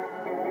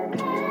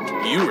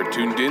You are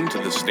tuned in to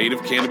the State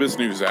of Cannabis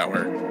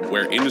NewsHour,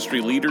 where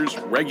industry leaders,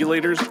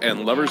 regulators,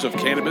 and lovers of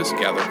cannabis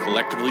gather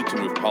collectively to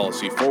move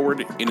policy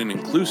forward in an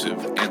inclusive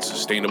and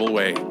sustainable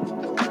way.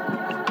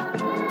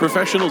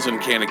 Professionals and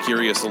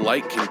canna-curious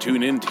alike can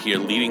tune in to hear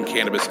leading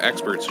cannabis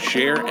experts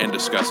share and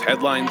discuss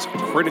headlines,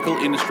 critical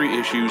industry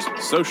issues,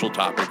 social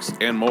topics,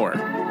 and more.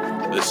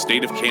 The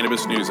State of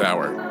Cannabis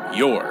NewsHour,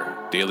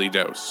 your daily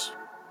dose.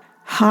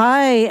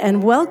 Hi,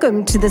 and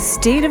welcome to the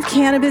State of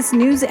Cannabis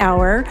News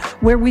Hour,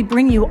 where we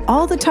bring you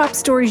all the top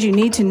stories you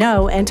need to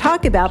know and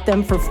talk about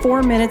them for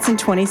 4 minutes and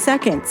 20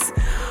 seconds.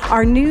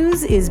 Our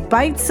news is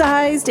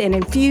bite-sized and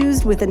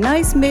infused with a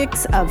nice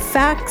mix of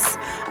facts,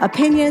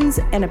 opinions,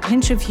 and a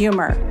pinch of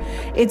humor.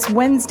 It's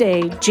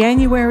Wednesday,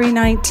 January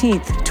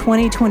 19th,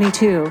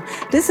 2022.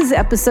 This is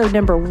episode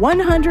number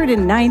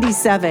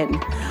 197.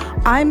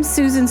 I'm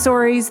Susan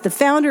Soares, the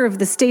founder of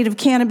the State of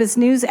Cannabis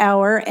News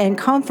Hour and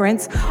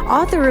Conference,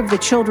 author of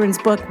the children's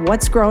book,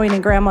 What's Growing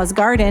in Grandma's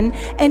Garden,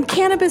 and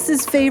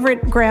cannabis's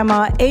favorite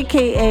grandma,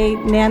 aka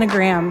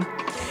Nanogram.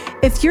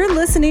 If you're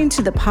listening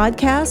to the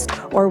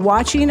podcast or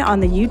watching on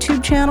the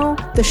YouTube channel,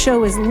 the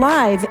show is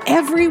live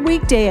every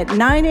weekday at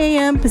 9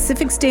 a.m.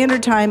 Pacific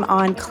Standard Time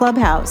on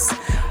Clubhouse.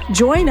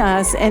 Join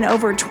us and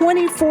over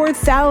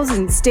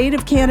 24,000 State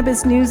of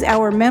Cannabis News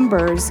Hour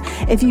members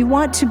if you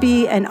want to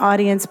be an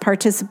audience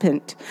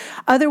participant.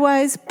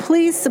 Otherwise,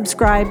 please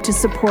subscribe to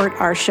support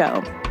our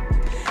show.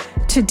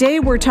 Today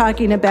we're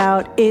talking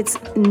about it's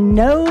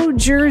no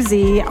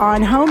Jersey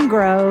on home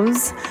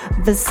grows.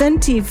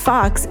 Vicente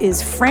Fox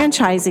is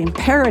franchising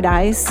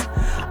paradise.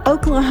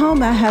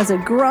 Oklahoma has a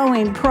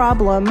growing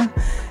problem.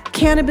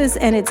 Cannabis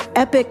and its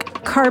epic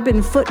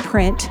carbon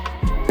footprint.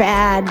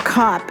 Bad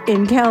cop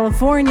in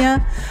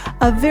California.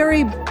 A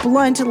very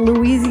blunt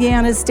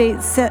Louisiana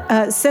State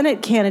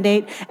Senate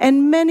candidate,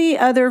 and many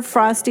other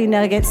frosty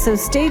nuggets. So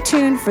stay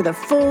tuned for the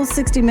full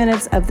 60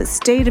 minutes of the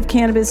State of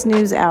Cannabis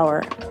News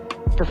Hour.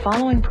 The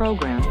following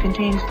program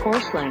contains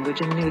coarse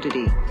language and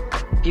nudity.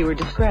 Viewer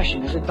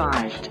discretion is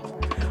advised.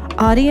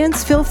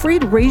 Audience, feel free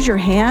to raise your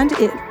hand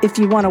if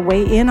you want to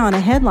weigh in on a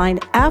headline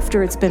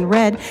after it's been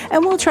read,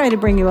 and we'll try to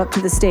bring you up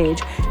to the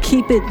stage.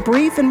 Keep it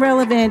brief and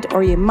relevant,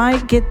 or you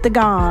might get the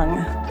gong.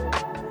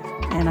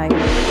 And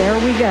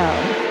there we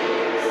go.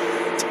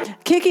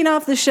 Kicking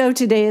off the show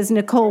today is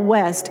Nicole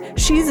West.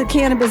 She's a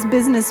cannabis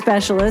business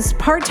specialist,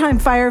 part-time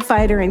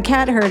firefighter and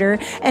cat herder,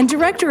 and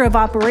director of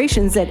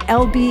operations at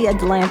LB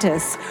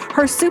Atlantis.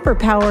 Her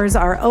superpowers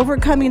are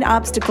overcoming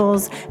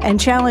obstacles and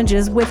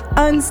challenges with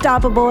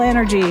unstoppable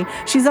energy.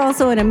 She's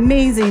also an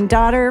amazing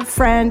daughter,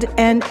 friend,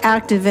 and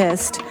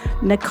activist.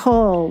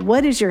 Nicole,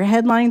 what is your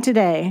headline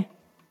today?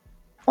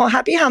 Well,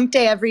 happy hump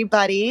day,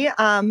 everybody.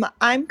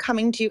 I'm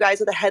coming to you guys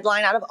with a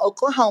headline out of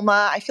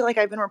Oklahoma. I feel like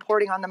I've been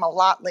reporting on them a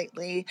lot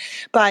lately,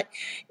 but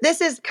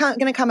this is going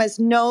to come as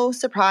no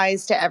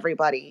surprise to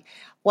everybody.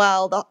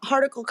 Well, the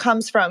article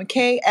comes from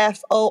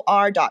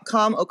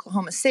KFOR.com,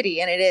 Oklahoma City,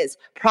 and it is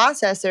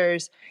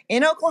processors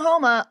in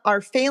Oklahoma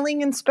are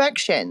failing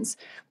inspections.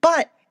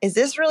 But is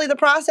this really the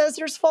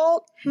processor's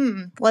fault?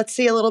 Let's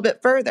see a little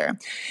bit further.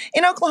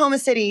 In Oklahoma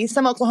City,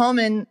 some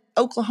Oklahoman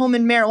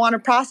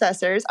marijuana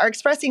processors are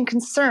expressing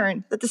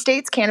concern that the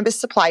state's cannabis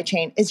supply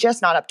chain is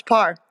just not up to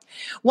par.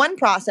 One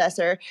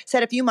processor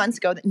said a few months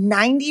ago that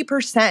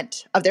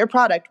 90% of their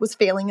product was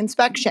failing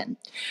inspection.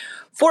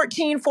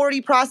 1440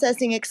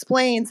 Processing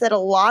explains that a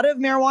lot of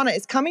marijuana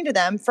is coming to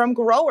them from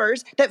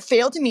growers that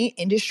fail to meet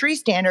industry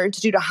standards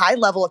due to high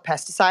level of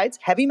pesticides,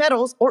 heavy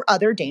metals, or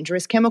other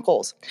dangerous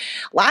chemicals.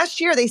 Last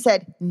year, they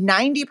said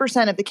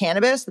 90% of the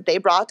cannabis that they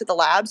brought to the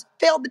labs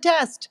failed the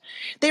test.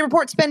 They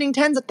report spending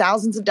tens of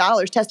thousands of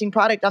dollars testing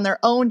product on their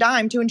own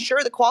dime to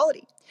ensure the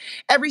quality.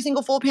 Every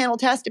single full panel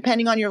test,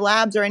 depending on your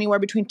labs, are anywhere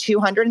between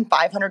 $200 and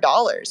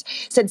 $500,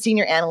 said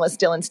senior analyst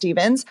Dylan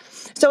Stevens.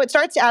 So it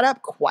starts to add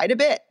up quite a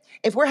bit.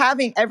 If we're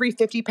having every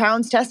 50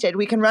 pounds tested,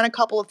 we can run a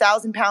couple of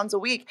thousand pounds a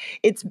week.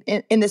 It's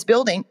in this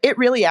building. It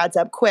really adds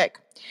up quick.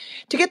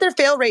 To get their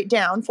fail rate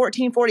down,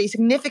 1440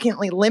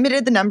 significantly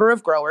limited the number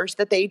of growers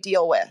that they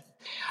deal with.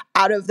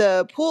 Out of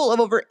the pool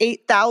of over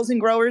 8,000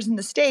 growers in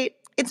the state,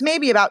 it's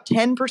maybe about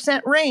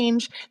 10%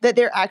 range that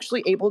they're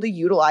actually able to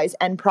utilize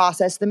and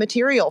process the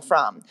material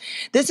from.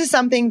 This is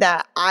something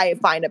that I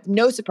find of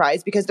no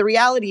surprise because the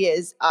reality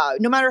is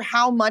no matter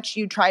how much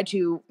you try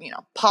to,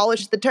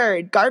 polish the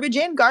turd, garbage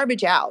in,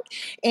 garbage out.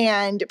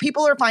 And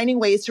people are finding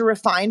ways to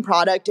refine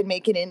product and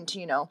make it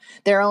into,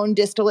 their own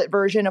distillate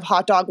version of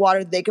hot dog water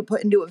that they could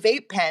put into a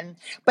vape pen.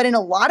 But in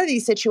a lot of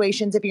these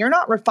situations, if you're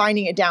not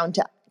refining it down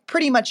to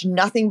pretty much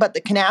nothing but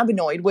the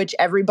cannabinoid, which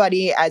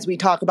everybody, as we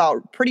talk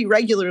about pretty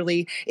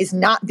regularly, is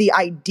not the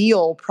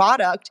ideal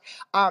product,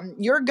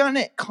 you're going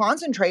to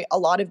concentrate a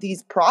lot of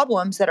these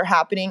problems that are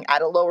happening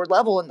at a lower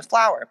level in the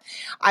flower.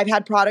 I've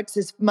had products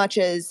as much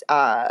as,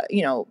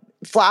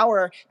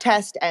 flower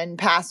test and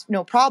pass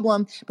no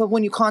problem. But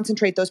when you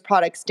concentrate those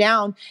products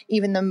down,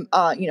 even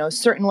the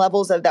certain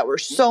levels of that were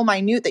so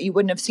minute that you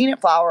wouldn't have seen it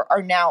flower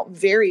are now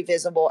very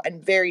visible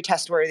and very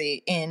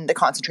testworthy in the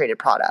concentrated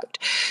product.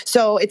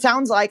 So it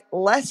sounds like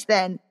less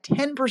than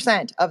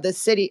 10% of the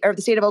state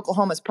of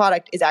Oklahoma's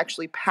product is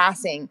actually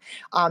passing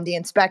the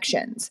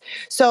inspections.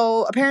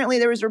 So apparently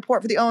there was a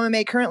report for the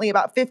OMMA, currently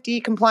about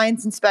 50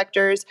 compliance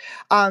inspectors,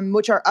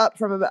 which are up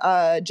from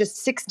just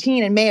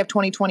 16 in May of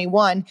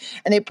 2021.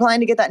 And they plan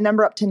to get that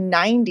number up to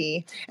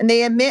 90. And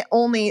they admit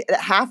only that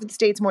half of the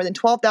state's more than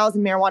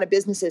 12,000 marijuana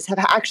businesses have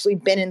actually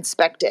been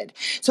inspected.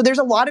 So there's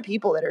a lot of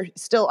people that are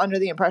still under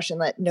the impression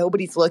that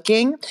nobody's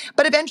looking,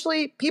 but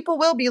eventually people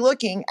will be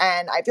looking.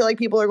 And I feel like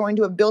people are going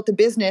to have built a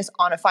business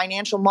on a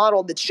financial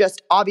model that's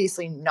just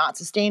obviously not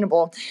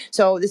sustainable.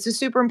 So this is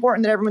super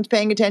important that everyone's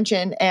paying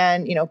attention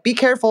and, be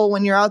careful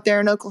when you're out there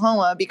in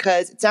Oklahoma,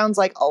 because it sounds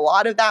like a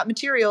lot of that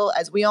material,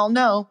 as we all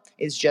know,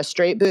 is just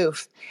straight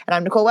boof. And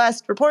I'm Nicole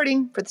West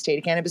reporting for the State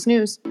of Cannabis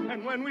News.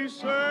 And when we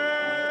say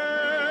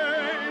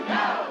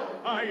no,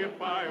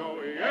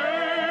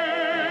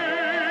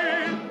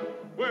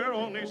 we're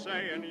only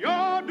saying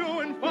you're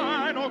doing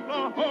fine,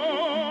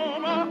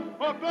 Oklahoma,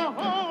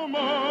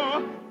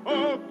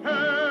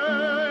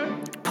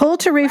 okay. Pull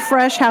to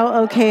refresh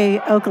how okay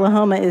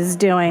Oklahoma is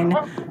doing.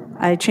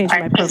 I changed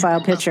my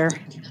profile picture.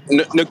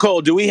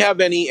 Nicole, do we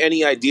have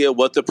any idea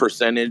what the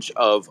percentage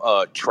of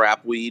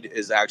trap weed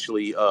is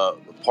actually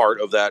part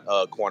of that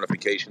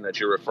quantification that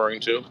you're referring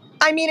to?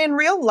 I mean, in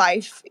real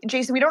life,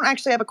 Jason, we don't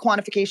actually have a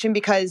quantification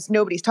because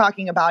nobody's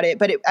talking about it.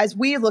 But as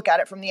we look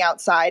at it from the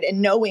outside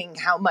and knowing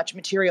how much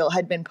material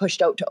had been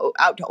pushed out to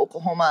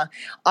Oklahoma,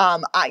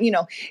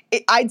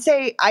 I'd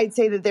say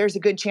that there's a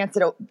good chance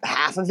that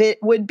half of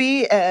it would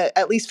be,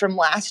 at least from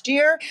last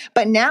year.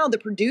 But now the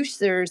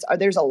producers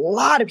there's a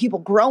lot of people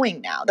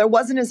growing now. There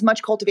wasn't as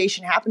much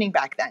cultivation happening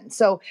back then.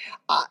 So,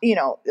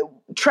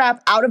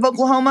 trap out of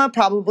Oklahoma,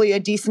 probably a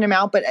decent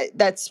amount, but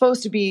that's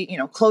supposed to be,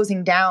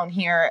 closing down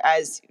here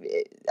as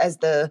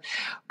the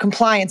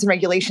compliance and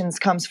regulations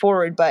comes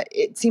forward. But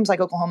it seems like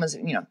Oklahoma's,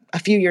 a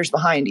few years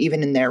behind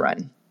even in their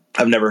run.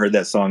 I've never heard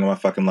that song in my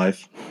fucking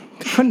life.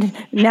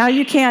 Now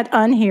you can't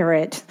unhear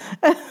it.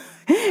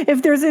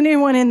 If there's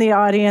anyone in the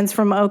audience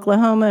from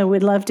Oklahoma,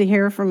 we'd love to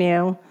hear from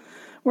you.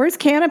 Where's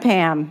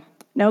Canapam?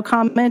 No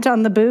comment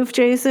on the booth,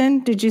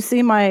 Jason? Did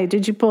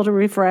you pull to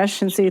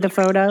refresh and see the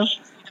photo?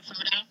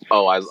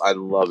 Oh, I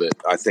love it.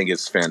 I think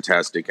it's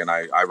fantastic, and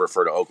I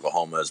refer to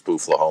Oklahoma as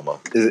Booflahoma.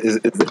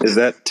 Is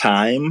that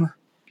time?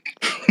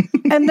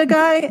 And the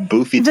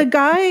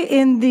guy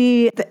in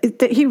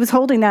he was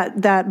holding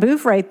that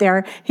booth right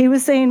there. He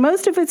was saying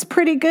most of it's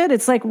pretty good.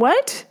 It's like,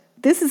 what?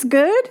 This is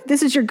good?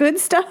 This is your good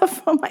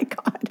stuff? Oh my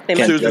God!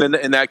 Susan,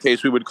 in that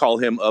case, we would call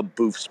him a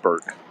boof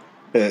spurt.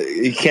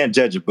 You can't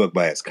judge a book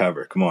by its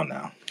cover. Come on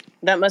now.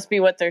 That must be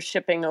what they're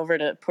shipping over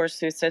to Port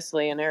Sioux,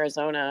 Sicily in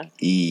Arizona.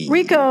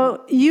 Rico,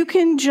 you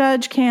can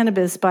judge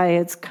cannabis by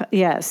its...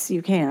 Yes,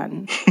 you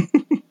can.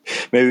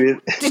 Maybe.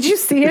 Did you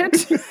see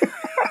it?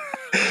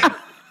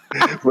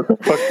 What the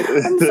fuck?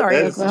 I'm sorry,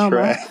 That's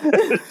Oklahoma.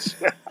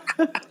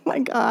 Oh my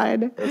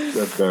God.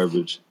 That's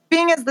garbage.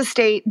 Being as the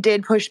state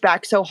did push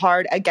back so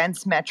hard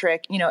against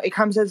Metric, it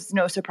comes as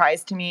no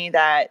surprise to me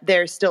that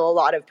there's still a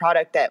lot of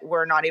product that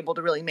we're not able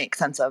to really make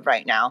sense of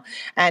right now.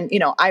 And,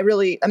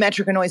 a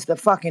Metric annoys the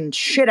fucking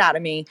shit out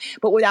of me,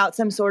 but without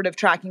some sort of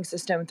tracking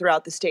system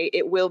throughout the state,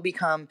 it will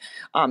become,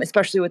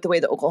 especially with the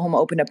way that Oklahoma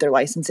opened up their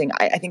licensing,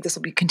 I think this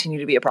will continue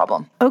to be a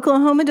problem.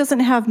 Oklahoma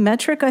doesn't have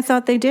Metric? I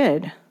thought they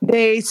did.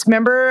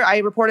 Remember, I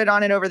reported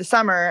on it over the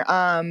summer.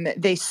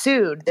 They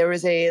sued. There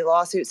was a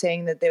lawsuit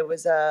saying that there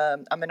was a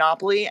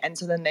monopoly. And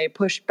so then they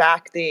pushed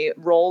back the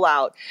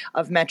rollout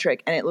of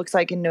Metric. And it looks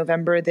like in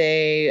November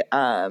they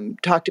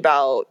talked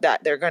about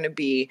that they're going to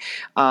be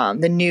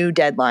the new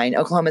deadline.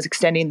 Oklahoma is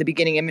extending the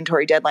beginning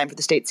inventory deadline for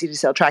the state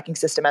CDCL tracking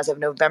system as of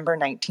November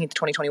 19th,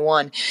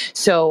 2021.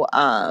 So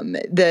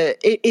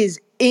it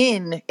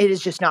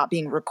is just not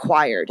being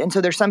required. And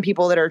so there's some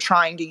people that are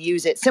trying to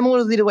use it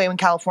similarly to the way when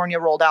California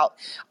rolled out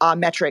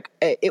Metric,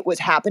 it was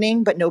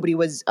happening, but nobody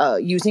was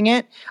using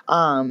it.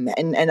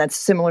 And that's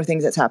similar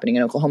things that's happening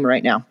in Oklahoma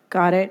right now.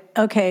 Got it.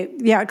 Okay.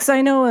 Yeah, because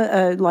I know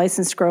a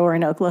licensed grower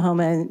in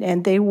Oklahoma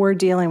and they were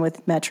dealing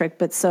with Metric,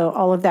 but so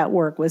all of that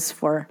work was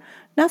for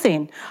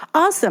nothing.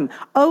 Awesome.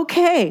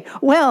 Okay.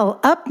 Well,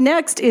 up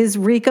next is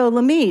Rico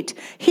Lamitte.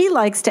 He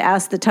likes to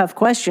ask the tough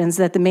questions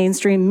that the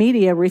mainstream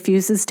media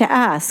refuses to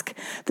ask.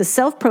 The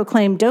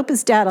self-proclaimed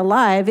dopest dad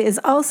alive is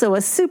also a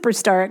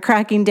superstar at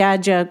cracking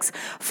dad jokes.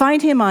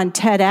 Find him on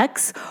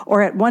TEDx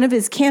or at one of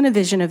his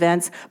Cannavision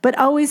events, but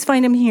always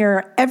find him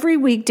here every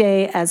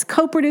weekday as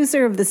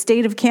co-producer of the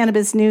State of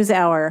Cannabis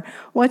NewsHour.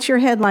 What's your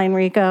headline,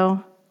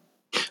 Rico?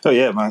 Oh,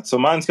 yeah.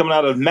 Mine's coming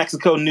out of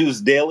Mexico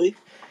News Daily.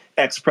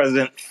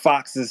 Ex-President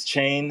Fox's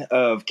chain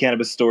of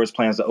cannabis stores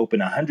plans to open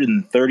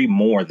 130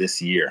 more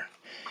this year.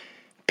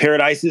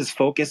 Paradise's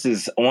focus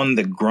is on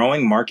the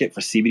growing market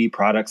for CBD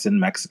products in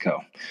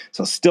Mexico.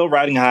 So still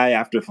riding high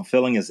after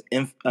fulfilling his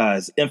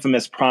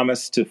infamous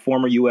promise to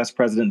former U.S.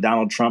 President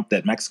Donald Trump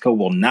that Mexico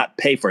will not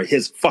pay for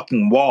his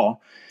fucking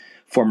wall,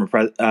 former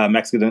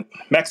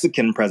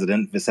Mexican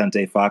President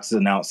Vicente Fox has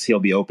announced he'll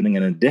be opening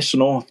an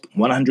additional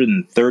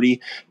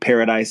 130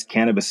 Paradise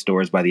cannabis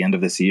stores by the end of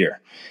this year.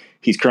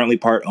 He's currently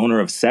part owner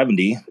of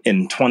 70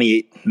 in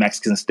 28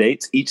 Mexican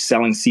states, each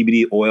selling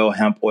CBD oil,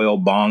 hemp oil,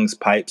 bongs,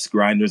 pipes,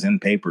 grinders, and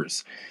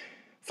papers.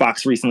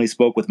 Fox recently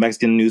spoke with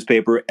Mexican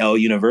newspaper El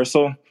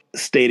Universal,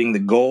 stating the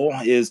goal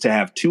is to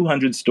have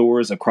 200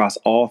 stores across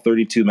all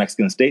 32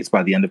 Mexican states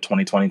by the end of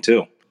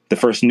 2022. The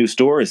first new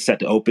store is set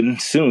to open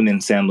soon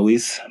in San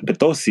Luis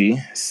Potosi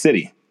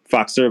City.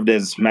 Fox served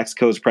as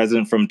Mexico's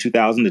president from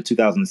 2000 to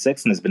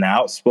 2006 and has been an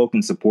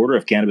outspoken supporter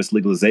of cannabis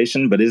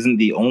legalization, but isn't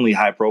the only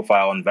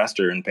high-profile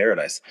investor in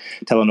Paradise.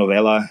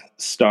 Telenovela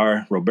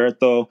star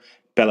Roberto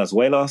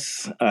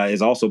Palazuelos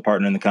is also a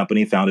partner in the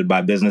company, founded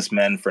by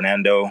businessmen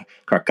Fernando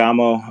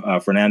Carcamo,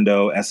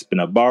 Fernando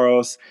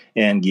Espinabaros,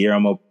 and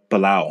Guillermo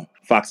Palau.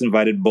 Fox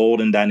invited bold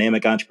and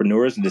dynamic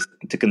entrepreneurs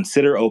to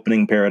consider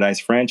opening Paradise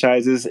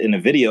franchises in a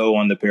video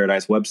on the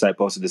Paradise website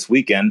posted this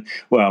weekend,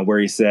 where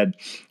he said,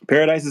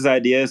 Paradise's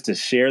idea is to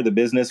share the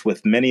business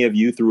with many of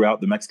you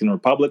throughout the Mexican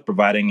Republic,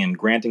 providing and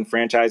granting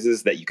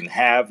franchises that you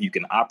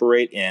can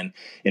operate in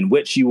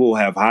which you will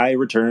have high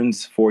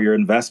returns for your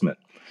investment.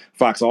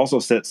 Fox also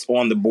sits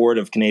on the board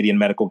of Canadian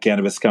medical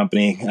cannabis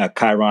company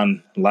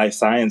Chiron Life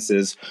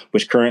Sciences,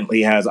 which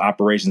currently has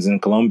operations in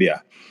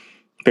Colombia.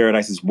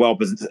 Paradise is well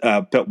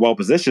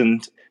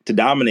positioned to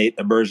dominate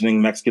a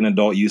burgeoning Mexican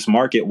adult use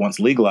market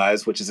once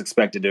legalized, which is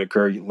expected to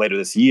occur later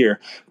this year.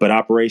 But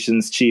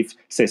operations chief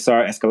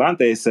Cesar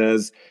Escalante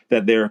says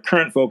that their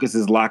current focus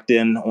is locked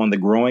in on the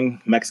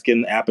growing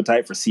Mexican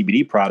appetite for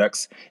CBD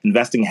products,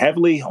 investing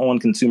heavily on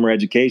consumer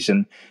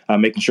education,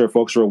 making sure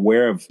folks are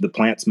aware of the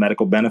plant's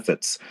medical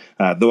benefits.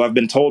 Though I've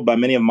been told by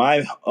many of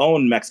my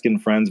own Mexican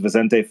friends,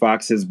 Vicente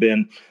Fox has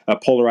been a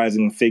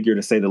polarizing figure,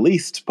 to say the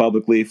least,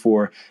 publicly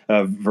for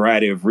a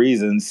variety of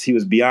reasons. He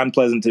was beyond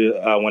pleasant to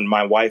when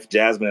my wife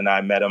Jasmine and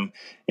I met him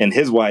and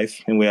his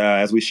wife, and we,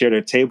 as we shared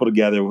a table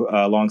together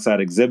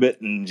alongside Exhibit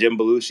and Jim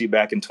Belushi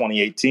back in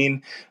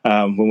 2018,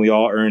 when we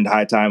all earned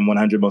High Time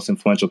 100 Most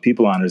Influential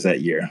People honors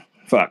that year.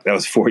 Fuck, that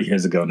was 4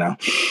 years ago now.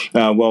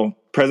 Well,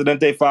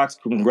 Presidente Fox,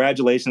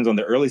 congratulations on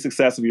the early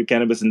success of your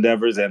cannabis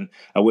endeavors, and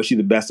I wish you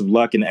the best of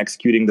luck in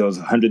executing those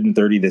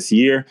 130 this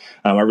year.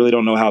 I really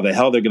don't know how the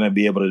hell they're going to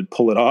be able to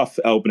pull it off,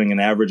 opening an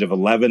average of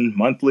 11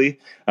 monthly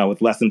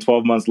with less than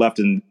 12 months left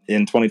in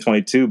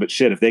 2022. But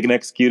shit, if they can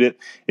execute it,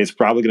 he's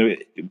probably going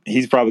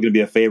to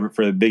be a favorite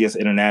for the biggest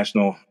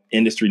international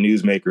industry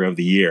newsmaker of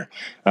the year.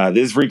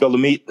 This is Rico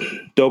Lamite,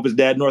 dopest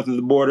dad north of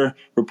the border,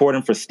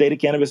 reporting for State of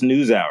Cannabis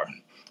NewsHour.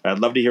 I'd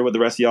love to hear what the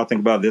rest of y'all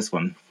think about this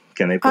one.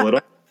 Can they pull it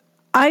off?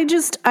 I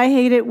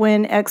hate it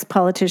when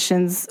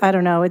ex-politicians, I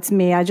don't know, it's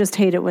me. I just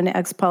hate it when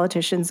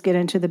ex-politicians get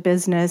into the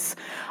business.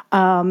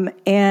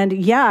 And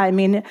yeah, I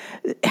mean,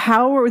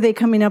 how are they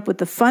coming up with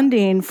the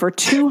funding for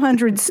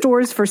 200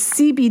 stores for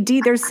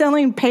CBD? They're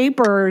selling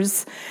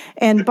papers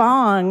and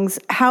bongs.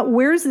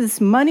 Where's this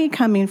money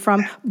coming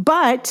from?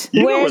 But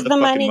where's the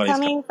money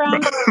coming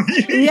from?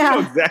 Yeah,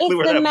 exactly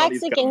it's the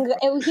Mexican.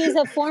 He's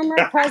a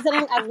former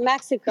president of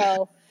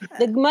Mexico.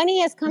 The money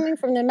is coming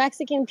from the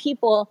Mexican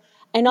people.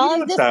 And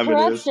all of this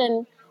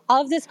corruption,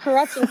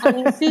 I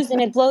mean, Susan,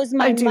 it blows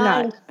my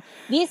mind.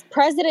 These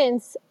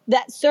presidents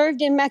that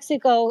served in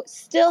Mexico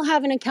still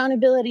have an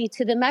accountability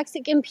to the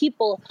Mexican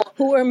people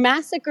who were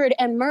massacred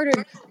and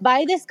murdered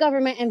by this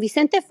government. And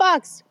Vicente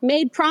Fox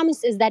made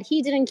promises that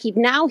he didn't keep.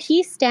 Now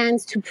he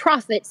stands to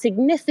profit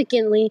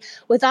significantly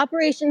with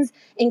operations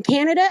in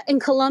Canada and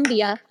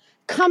Colombia.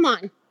 Come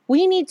on.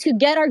 We need to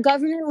get our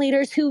government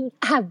leaders who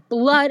have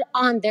blood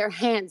on their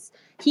hands.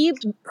 He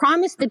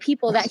promised the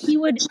people that he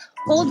would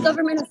hold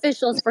government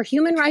officials for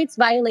human rights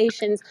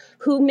violations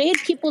who made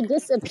people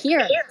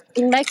disappear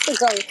in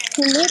Mexico,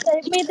 who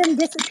made them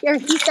disappear.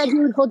 He said he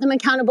would hold them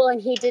accountable,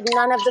 and he did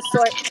none of the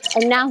sort.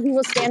 And now he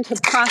will stand to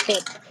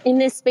profit in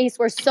this space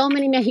where so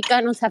many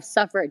Mexicanos have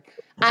suffered.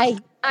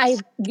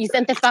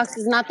 Vicente Fox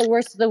is not the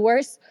worst of the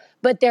worst,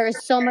 but there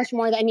is so much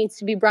more that needs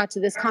to be brought to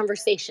this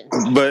conversation.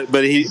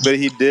 But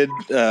he did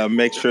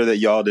make sure that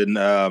y'all didn't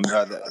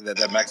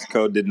that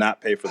Mexico did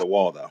not pay for the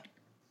wall, though.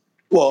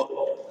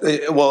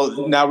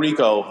 Well, now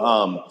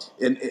Rico,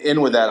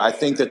 in with that, I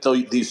think that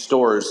these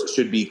stores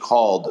should be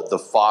called the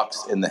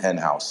Fox in the Hen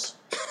House.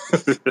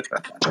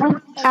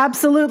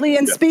 Absolutely.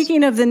 And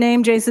speaking of the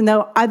name, Jason,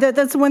 though,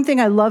 that's one thing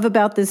I love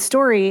about this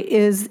story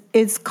is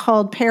it's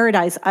called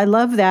Paradise. I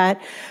love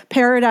that.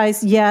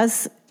 Paradise,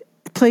 yes,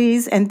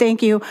 please, and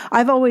thank you.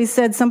 I've always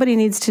said somebody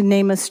needs to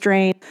name a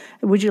strain.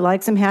 Would you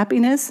like some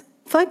happiness?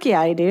 Fuck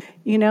yeah, I do.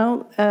 You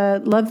know,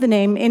 love the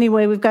name.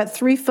 Anyway, we've got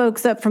 3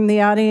 folks up from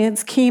the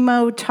audience,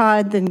 Chemo,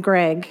 Todd, then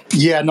Greg.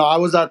 Yeah, no, I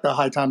was at the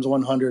High Times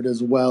 100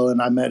 as well,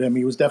 and I met him.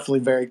 He was definitely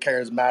very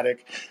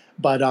charismatic.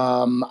 But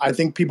I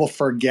think people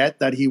forget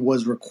that he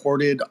was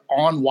recorded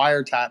on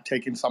wiretap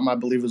taking something I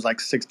believe was like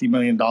 $60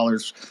 million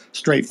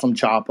straight from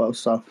Chapo.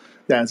 So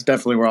that's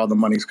definitely where all the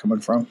money's coming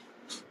from.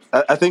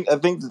 I think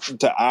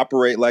to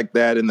operate like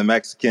that in the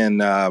Mexican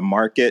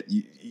market,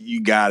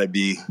 you gotta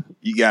be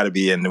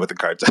in with the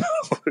cartel.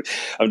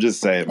 I'm just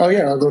saying. Oh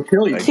yeah, they'll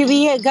kill you. To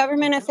be a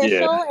government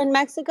official in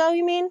Mexico,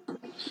 you mean?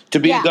 To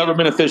be a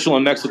government official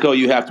in Mexico,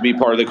 you have to be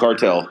part of the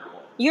cartel.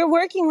 You're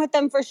working with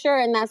them for sure,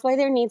 and that's why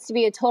there needs to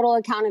be a total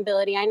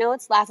accountability. I know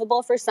it's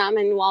laughable for some,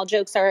 and while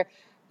jokes are,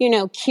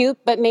 cute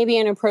but maybe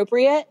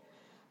inappropriate,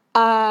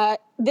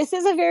 this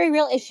is a very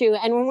real issue.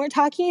 And when we're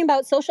talking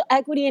about social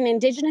equity and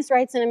indigenous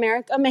rights in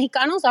America,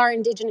 Mexicanos are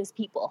indigenous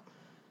people,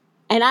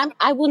 and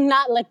I will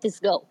not let this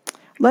go.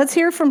 Let's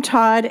hear from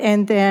Todd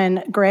and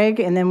then Greg,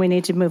 and then we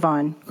need to move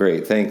on.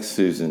 Great. Thanks,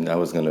 Susan. I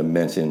was going to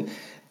mention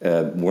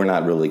we're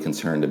not really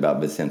concerned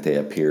about Vicente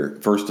up here.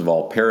 First of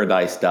all,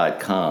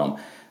 paradise.com.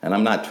 And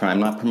I'm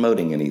not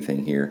promoting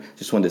anything here.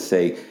 Just wanted to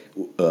say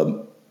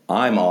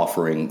I'm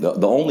offering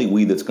the only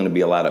weed that's going to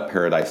be allowed at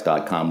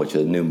paradise.com, which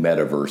is a new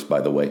metaverse,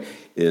 by the way,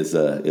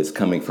 is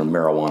coming from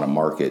Marijuana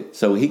Market.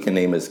 So he can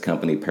name his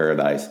company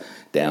Paradise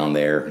down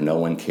there. No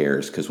one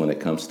cares, because when it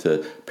comes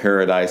to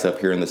Paradise up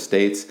here in the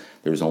States,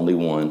 there's only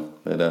one.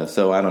 But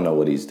so I don't know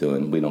what he's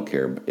doing. We don't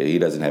care. He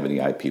doesn't have any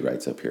IP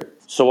rights up here.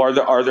 So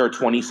are there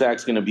 20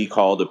 sacks going to be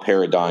called the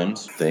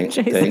Paradigms? Thank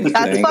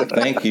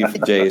you,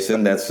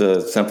 Jason. That's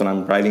something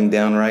I'm writing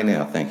down right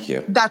now. Thank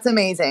you. That's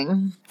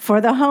amazing. For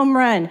the home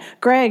run,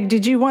 Greg,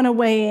 did you want to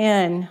weigh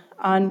in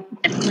on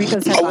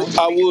Rico's headline?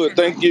 I would.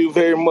 Thank you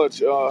very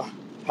much.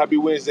 Happy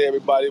Wednesday,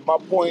 everybody. My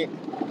point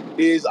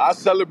is I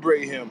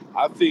celebrate him.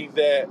 I think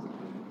that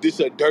this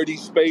is a dirty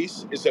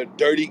space. It's a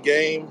dirty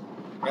game.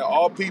 And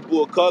all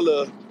people of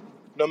color,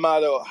 no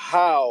matter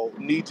how,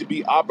 need to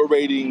be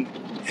operating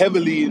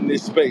heavily in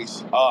this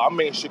space. I'm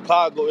in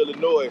Chicago,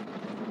 Illinois,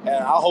 and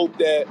I hope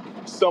that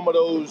some of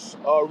those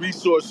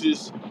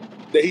resources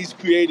that he's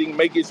creating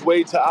make its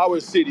way to our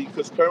city,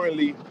 because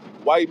currently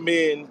white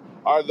men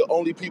are the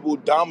only people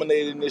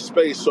dominating this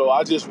space. So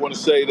I just want to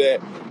say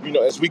that,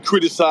 as we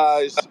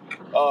criticize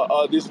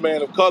this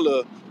man of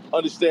color,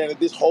 understand that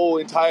this whole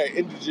entire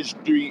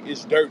industry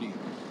is dirty.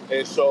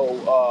 And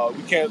so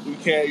we can't,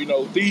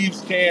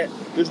 thieves can't,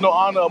 there's no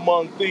honor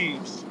among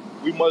thieves.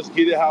 We must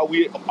get it how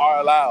we are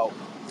allowed.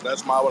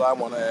 That's what I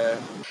want to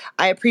add.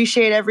 I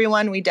appreciate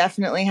everyone. We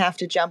definitely have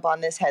to jump on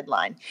this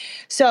headline.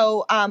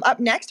 So up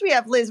next, we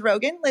have Liz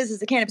Rogan. Liz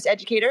is a cannabis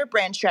educator,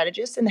 brand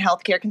strategist, and the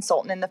healthcare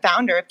consultant, and the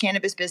founder of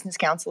Cannabis Business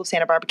Council of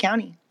Santa Barbara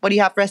County. What do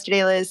you have for us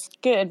today, Liz?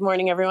 Good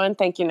morning, everyone.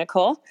 Thank you,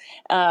 Nicole.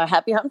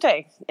 Happy Hump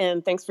Day,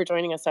 and thanks for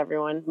joining us,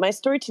 everyone. My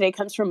story today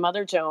comes from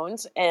Mother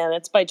Jones, and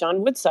it's by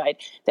John Woodside.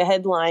 The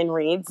headline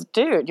reads,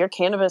 "Dude, your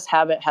cannabis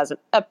habit has an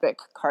epic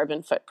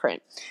carbon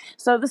footprint."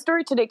 So the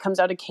story today comes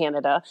out of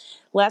Canada.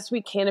 Last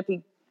week, Cannabis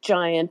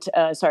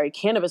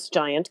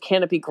giant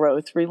Canopy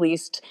Growth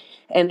released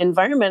an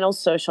environmental,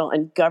 social,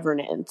 and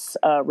governance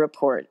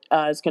report.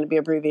 It's going to be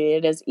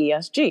abbreviated as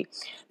ESG.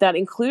 That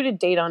included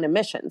data on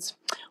emissions.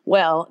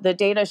 Well, the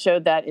data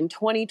showed that in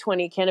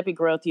 2020, Canopy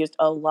Growth used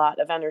a lot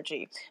of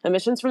energy.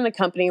 Emissions from the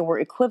company were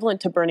equivalent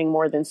to burning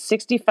more than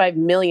 65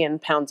 million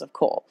pounds of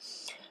coal.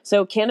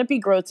 So Canopy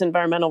Growth's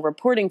environmental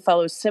reporting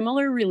follows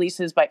similar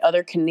releases by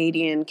other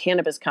Canadian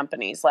cannabis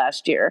companies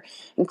last year,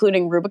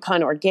 including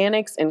Rubicon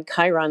Organics and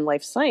Chiron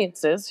Life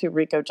Sciences, who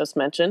Rico just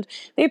mentioned.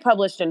 They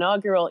published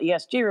inaugural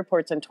ESG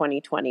reports in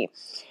 2020.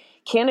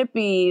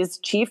 Canopy's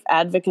Chief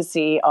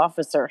Advocacy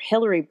Officer,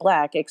 Hillary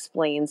Black,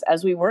 explains,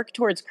 "As we work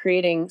towards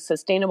creating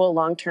sustainable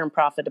long-term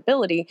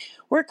profitability,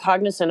 we're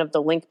cognizant of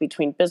the link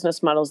between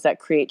business models that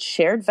create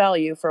shared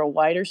value for a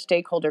wider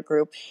stakeholder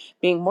group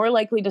being more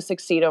likely to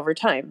succeed over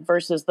time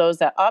versus those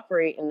that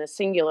operate in the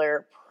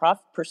singular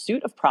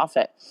pursuit of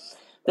profit."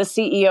 The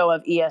CEO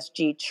of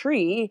ESG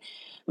Tree,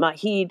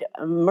 Mahid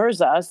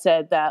Mirza,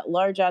 said that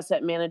large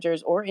asset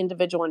managers or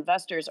individual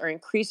investors are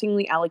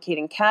increasingly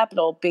allocating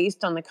capital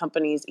based on the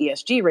company's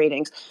ESG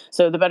ratings.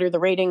 So the better the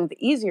rating, the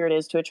easier it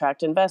is to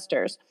attract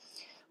investors.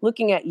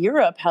 Looking at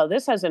Europe, how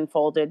this has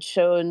unfolded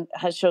shows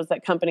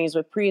that companies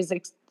with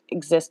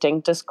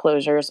pre-existing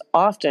disclosures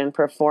often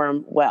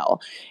perform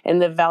well.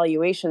 And the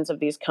valuations of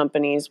these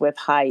companies with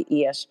high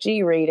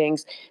ESG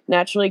ratings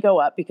naturally go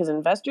up because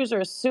investors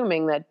are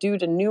assuming that due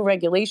to new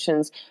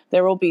regulations,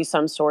 there will be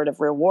some sort of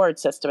reward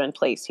system in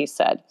place, he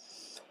said.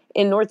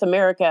 In North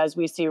America, as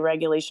we see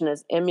regulation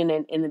as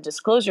imminent in the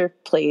disclosure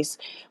place,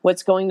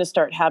 what's going to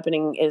start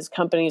happening is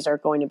companies are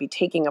going to be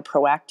taking a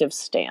proactive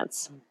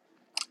stance.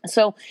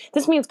 So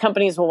this means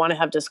companies will want to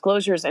have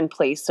disclosures in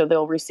place so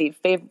they'll receive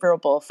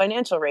favorable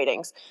financial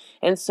ratings.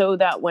 And so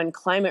that when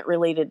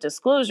climate-related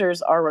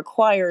disclosures are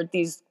required,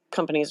 these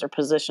companies are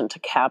positioned to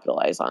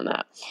capitalize on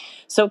that.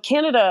 So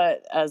Canada,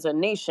 as a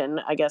nation,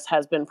 I guess,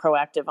 has been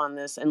proactive on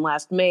this. And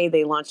last May,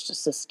 they launched a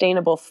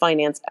Sustainable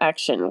Finance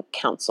Action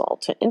Council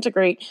to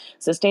integrate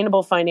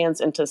sustainable finance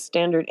into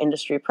standard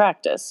industry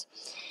practice.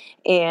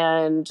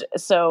 And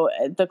so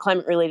the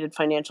climate-related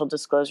financial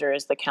disclosure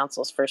is the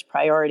council's first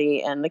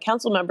priority, and the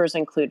council members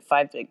include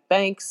 5 big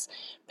banks,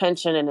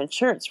 pension and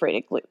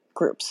insurance-rated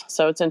groups.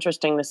 So it's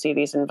interesting to see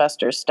these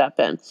investors step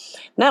in.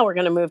 Now we're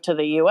going to move to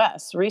the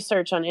U.S.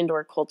 Research on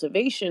indoor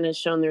cultivation has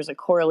shown there's a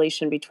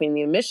correlation between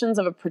the emissions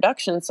of a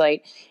production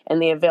site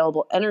and the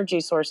available energy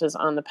sources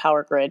on the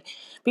power grid,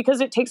 because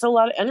it takes a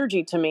lot of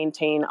energy to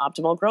maintain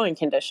optimal growing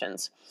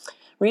conditions.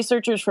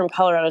 Researchers from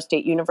Colorado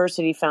State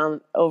University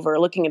found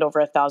looking at over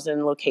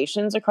 1,000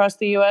 locations across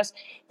the U.S.,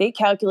 they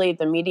calculated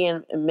the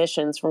median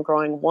emissions from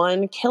growing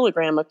 1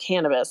 kilogram of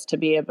cannabis to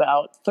be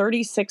about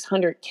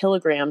 3,600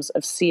 kilograms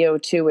of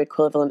CO2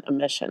 equivalent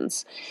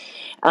emissions.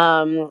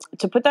 To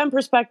put that in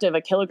perspective,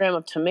 a kilogram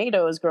of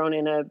tomatoes grown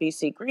in a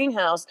BC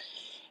greenhouse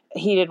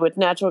heated with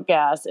natural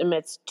gas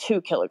emits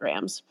 2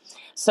 kilograms.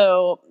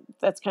 So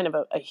that's kind of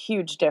a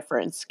huge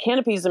difference.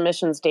 Canopy's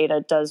emissions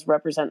data does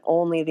represent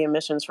only the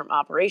emissions from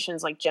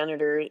operations like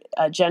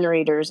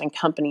generators and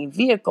company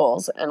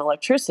vehicles and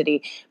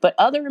electricity, but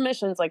other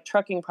emissions like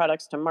trucking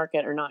products to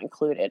market are not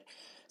included.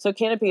 So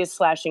Canopy is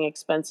slashing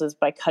expenses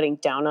by cutting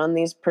down on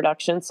these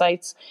production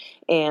sites,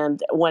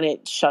 and when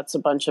it shuts a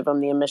bunch of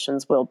them, the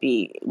emissions will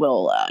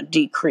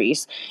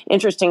decrease.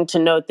 Interesting to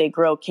note, they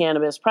grow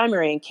cannabis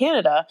primarily in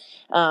Canada,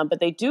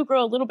 but they do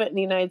grow a little bit in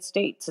the United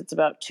States. It's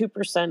about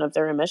 2% of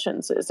their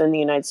emissions is in the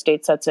United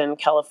States. That's in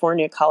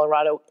California,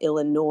 Colorado,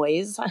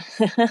 Illinois.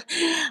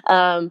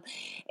 So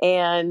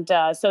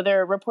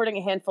they're reporting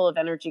a handful of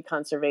energy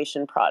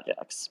conservation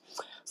projects.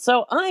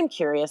 So I'm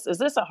curious, is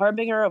this a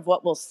harbinger of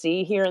what we'll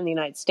see here in the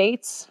United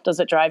States? Does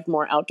it drive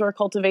more outdoor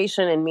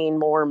cultivation and mean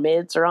more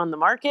mids are on the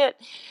market?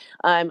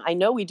 I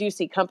know we do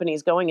see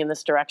companies going in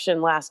this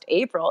direction. Last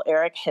April,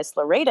 Eric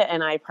Hislereda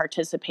and I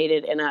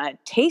participated in a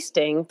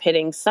tasting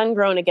pitting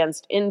sun-grown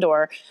against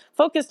indoor,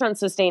 focused on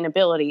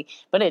sustainability,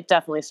 but it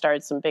definitely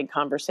started some big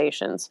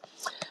conversations.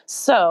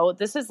 So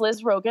this is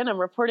Liz Rogan. I'm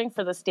reporting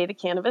for the State of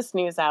Cannabis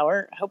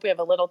NewsHour. I hope we have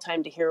a little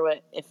time to hear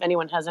if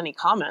anyone has any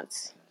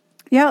comments.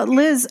 Yeah,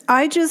 Liz,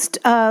 I just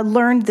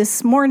learned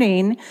this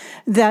morning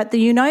that the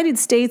United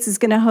States is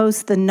going to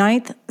host the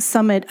 9th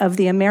Summit of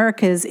the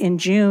Americas in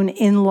June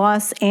in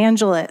Los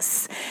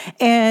Angeles.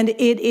 And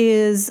it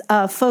is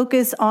a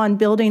focus on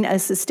building a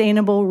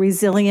sustainable,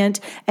 resilient,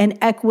 and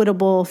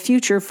equitable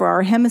future for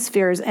our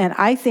hemispheres. And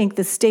I think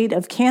the state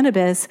of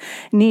cannabis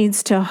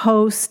needs to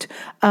host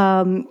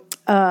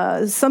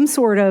some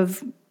sort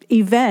of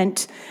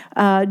event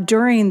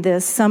during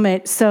this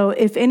summit. So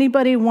if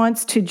anybody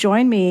wants to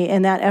join me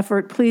in that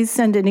effort, please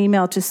send an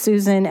email to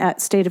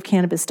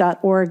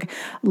susan@stateofcannabis.org.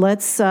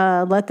 Let's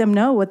let them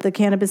know what the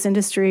cannabis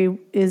industry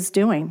is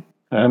doing.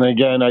 And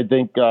again, I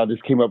think this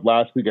came up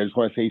last week. I just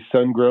want to say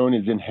sun-grown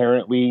is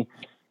inherently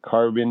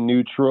carbon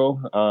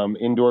neutral.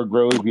 Indoor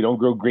grows. We don't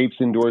grow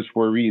grapes indoors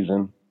for a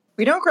reason.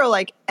 We don't grow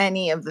like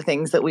any of the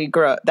things that we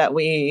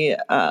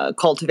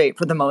cultivate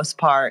for the most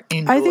part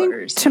indoors. I think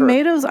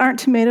aren't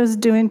tomatoes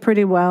doing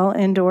pretty well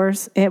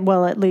indoors?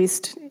 Well, at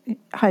least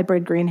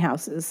hybrid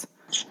greenhouses.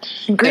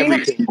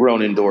 Everything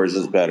grown indoors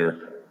is better.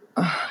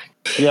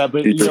 Yeah,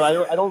 but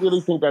I don't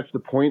really think that's the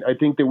point. I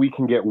think that we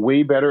can get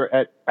way better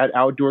at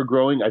outdoor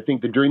growing. I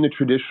think that during the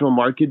traditional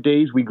market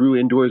days, we grew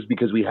indoors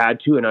because we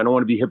had to, and I don't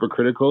want to be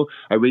hypocritical.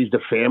 I raised a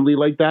family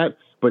like that.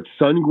 But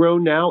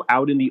sun-grown now,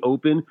 out in the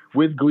open,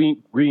 with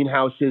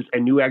greenhouses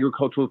and new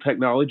agricultural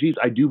technologies,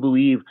 I do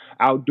believe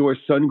outdoor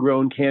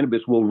sun-grown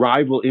cannabis will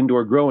rival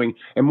indoor growing.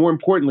 And more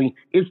importantly,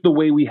 it's the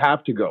way we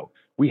have to go.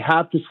 We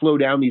have to slow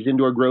down these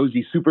indoor grows.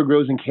 These super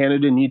grows in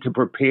Canada need to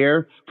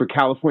prepare for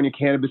California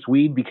cannabis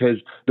weed, because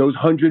those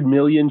 100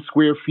 million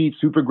square feet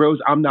super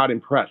grows, I'm not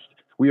impressed.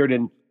 We are at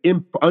an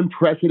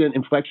unprecedented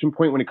inflection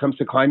point when it comes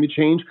to climate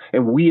change,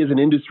 and we as an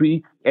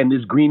industry and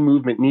this green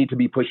movement need to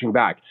be pushing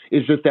back.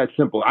 It's just that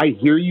simple. I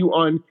hear you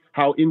on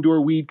how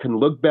indoor weed can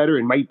look better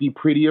and might be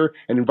prettier,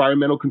 and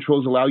environmental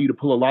controls allow you to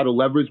pull a lot of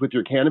levers with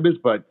your cannabis,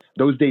 but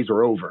those days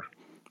are over.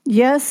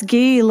 Yes,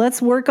 Guy,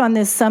 let's work on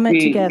this summit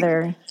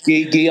together.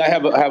 Guy, I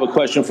have a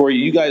question for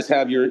you. You guys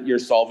have your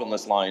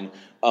solventless line,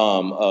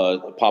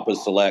 Papa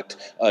Select.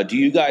 Do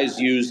you guys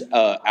use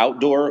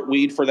outdoor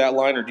weed for that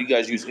line, or do you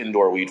guys use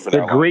indoor weed for that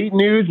line? The great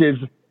news is,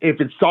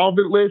 if it's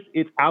solventless,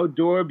 it's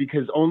outdoor,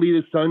 because only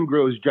the sun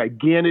grows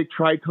gigantic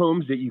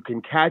trichomes that you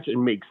can catch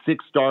and make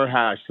 6-star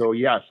hash. So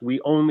yes, we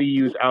only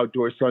use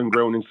outdoor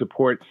sun-grown and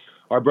support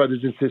our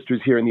brothers and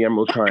sisters here in the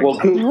Emerald Triangle.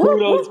 Well,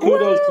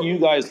 kudos to you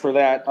guys for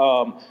that,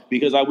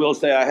 because I will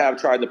say I have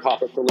tried the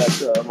Papa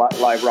Select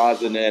live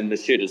rosin, and the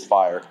shit is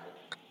fire.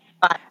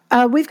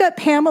 We've got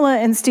Pamela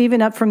and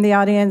Stephen up from the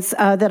audience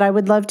that I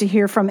would love to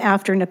hear from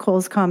after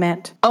Nicole's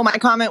comment. Oh, my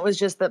comment was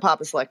just that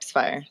Papa Select is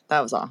fire.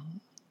 That was all.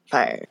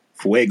 Fire.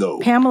 Fuego.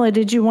 Pamela,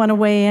 did you want to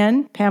weigh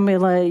in?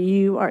 Pamela,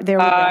 you are there.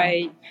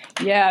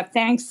 Yeah,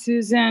 thanks,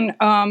 Susan.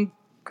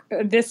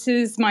 This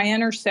is my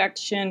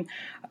intersection.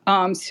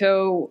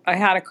 So I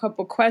had a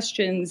couple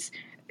questions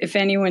if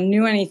anyone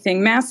knew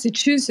anything.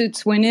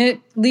 Massachusetts, when it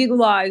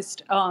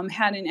legalized,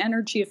 had an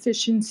energy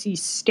efficiency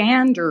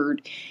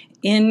standard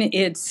in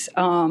its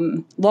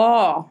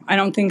law. I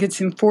don't think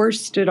it's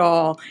enforced at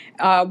all.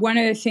 One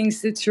of the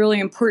things that's really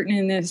important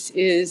in this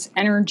is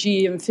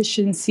energy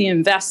efficiency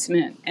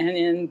investment, and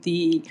in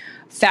the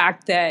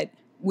fact that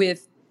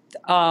with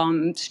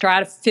 50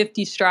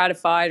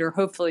 stratified, or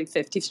hopefully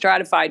 50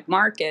 stratified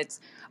markets,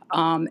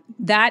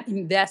 that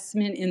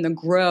investment in the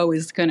grow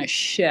is going to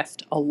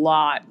shift a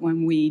lot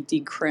when we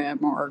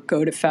decrim or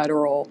go to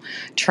federal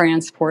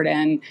transport,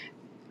 and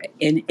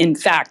in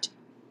fact,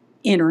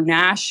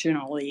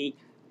 internationally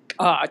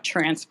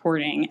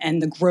transporting,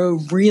 and the grow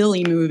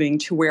really moving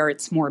to where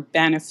it's more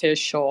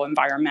beneficial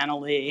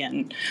environmentally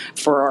and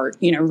for our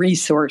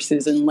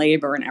resources and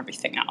labor and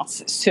everything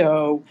else.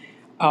 So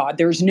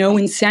there's no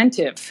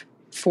incentive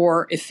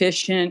for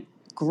efficient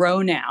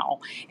grow now.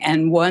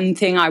 And one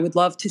thing I would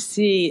love to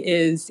see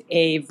is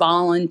a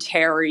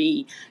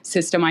voluntary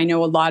system. I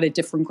know a lot of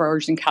different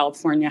growers in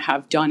California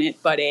have done it,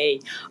 but an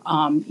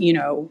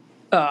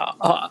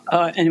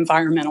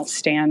environmental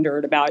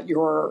standard about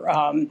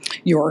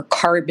your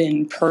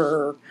carbon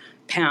per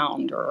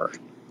pound or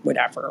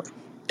whatever.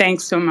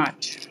 Thanks so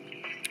much.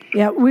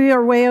 Yeah, we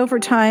are way over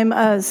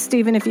time.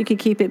 Stephen, if you could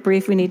keep it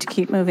brief, we need to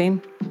keep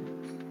moving.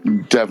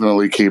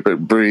 Definitely keep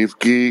it brief.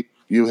 Guy,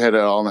 you hit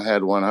it on the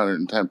head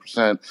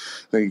 110%.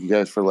 Thank you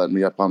guys for letting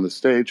me up on the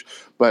stage.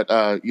 But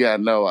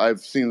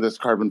I've seen this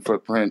carbon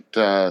footprint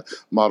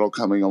model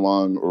coming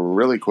along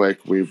really quick.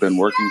 We've been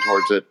working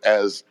towards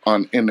it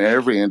in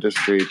every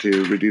industry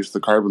to reduce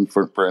the carbon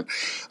footprint.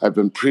 I've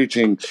been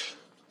preaching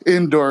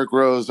indoor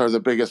grows are the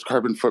biggest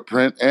carbon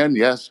footprint, and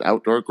yes,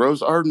 outdoor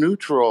grows are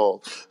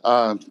neutral.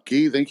 Guy,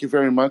 thank you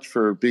very much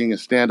for being a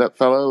stand-up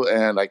fellow,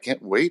 and I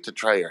can't wait to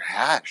try your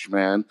hash,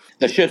 man.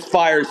 The shit's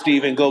fire,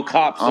 Steven. Go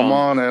cop some.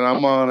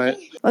 I'm on it.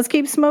 Let's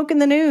keep smoking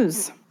the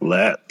news.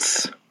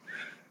 Let's.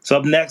 So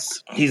up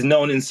next, he's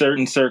known in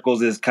certain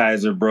circles as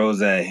Kaiser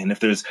Brose, and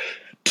if there's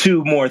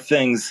two more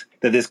things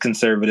that this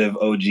conservative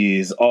OG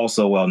is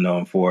also well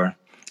known for,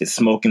 it's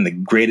smoking the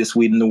greatest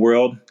weed in the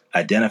world,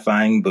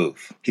 identifying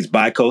booth. He's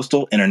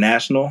bi-coastal,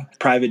 international,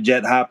 private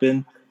jet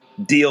hopping,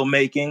 deal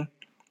making,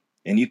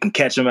 and you can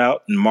catch him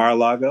out in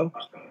Mar-a-Lago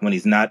when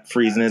he's not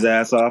freezing his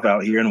ass off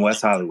out here in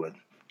West Hollywood.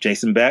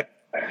 Jason Beck,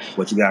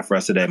 what you got for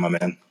us today, my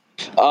man?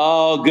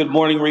 Oh, good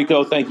morning,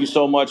 Rico. Thank you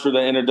so much for the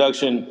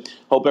introduction.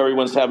 Hope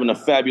everyone's having a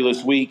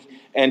fabulous week.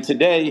 And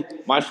today,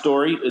 my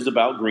story is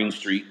about Green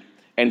Street.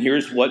 And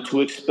here's what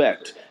to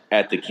expect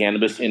at the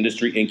Cannabis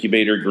Industry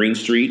Incubator Green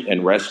Street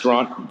and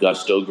Restaurant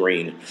Gusto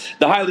Green.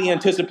 The highly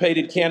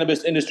anticipated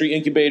Cannabis Industry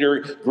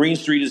Incubator Green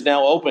Street is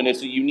now open.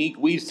 It's a unique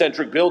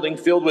weed-centric building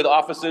filled with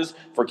offices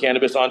for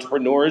cannabis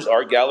entrepreneurs,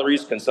 art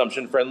galleries,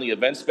 consumption-friendly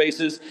event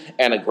spaces,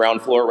 and a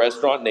ground floor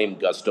restaurant named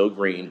Gusto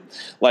Green.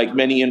 Like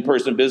many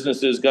in-person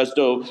businesses,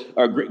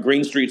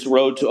 Green Street's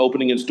road to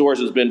opening its doors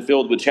has been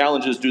filled with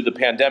challenges due to the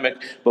pandemic.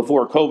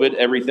 Before COVID,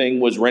 everything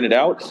was rented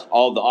out.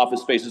 All the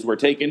office spaces were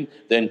taken.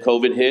 Then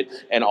COVID hit,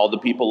 and all the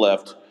people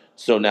left.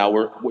 So now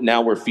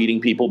we're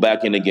feeding people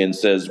back in again,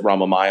 says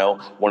Rama Mayo,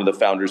 one of the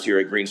founders here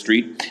at Green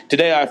Street.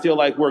 Today, I feel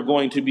like we're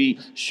going to be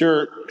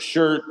sure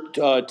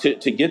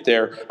to get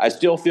there. I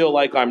still feel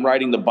like I'm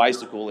riding the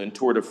bicycle in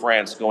Tour de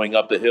France going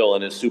up the hill,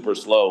 and it's super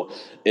slow.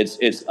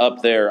 It's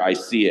up there. I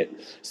see it,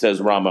 says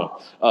Rama.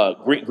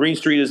 Green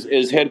Street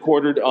is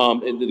headquartered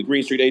in the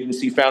Green Street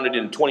Agency, founded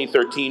in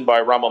 2013 by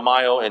Rama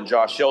Mayo and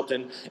Josh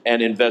Shelton,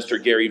 and investor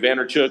Gary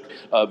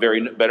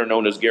Vaynerchuk, better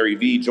known as Gary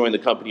V, joined the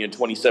company in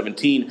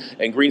 2017.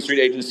 And Green Street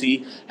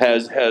Agency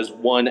has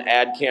won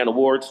AdCan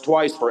Awards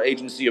twice for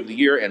Agency of the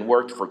Year and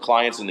worked for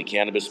clients in the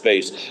cannabis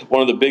space. One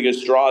of the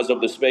biggest draws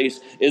of the space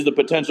is the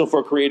potential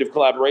for creative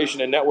collaboration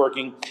and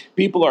networking.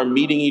 People are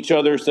meeting each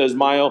other, says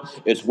Mayo.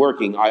 It's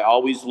working. I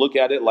always look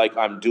at it like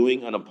I'm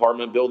doing an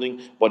apartment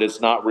building, but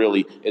it's not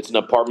really. It's an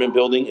apartment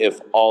building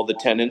if all the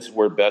tenants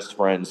were best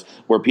friends,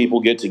 where people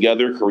get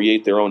together,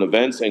 create their own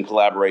events, and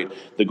collaborate.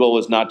 The goal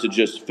is not to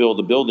just fill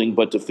the building,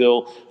 but to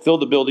fill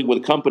the building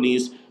with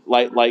companies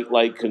like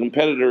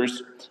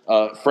competitors,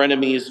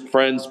 frenemies,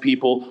 friends,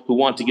 people who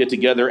want to get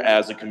together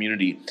as a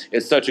community.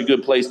 It's such a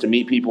good place to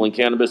meet people in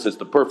cannabis. It's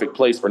the perfect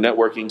place for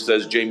networking,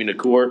 says Jamie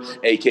Nakour,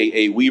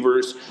 aka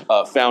Weavers,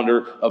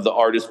 founder of the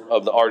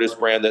artist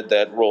brand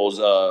that rolls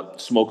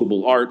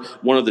smokable art.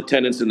 One of the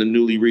tenants in the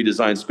newly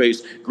redesigned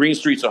space. Green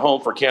Street's a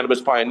home for cannabis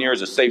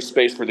pioneers, a safe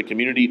space for the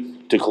community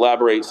to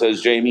collaborate,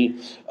 says Jamie,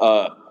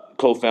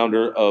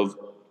 co-founder of.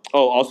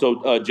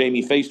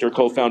 Jamie Faster,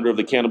 co-founder of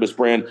the cannabis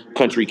brand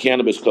Country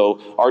Cannabis Co.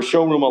 Our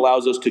showroom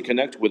allows us to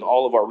connect with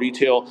all of our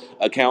retail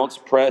accounts,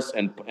 press,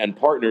 and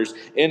partners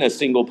in a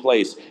single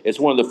place. It's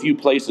one of the few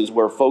places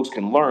where folks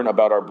can learn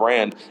about our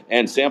brand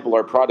and sample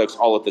our products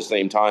all at the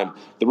same time.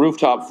 The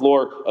rooftop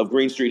floor of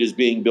Green Street is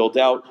being built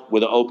out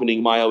with an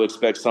opening Mayo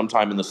expects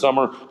sometime in the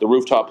summer. The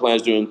rooftop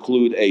plans to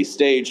include a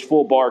stage,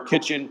 full bar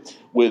kitchen,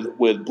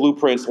 with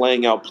blueprints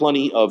laying out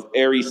plenty of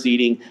airy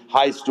seating,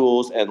 high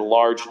stools, and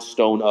large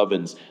stone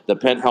ovens. The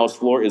penthouse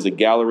floor is a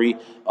gallery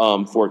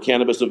for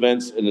cannabis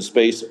events in a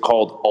space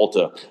called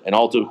Alta. And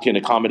Alta can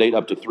accommodate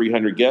up to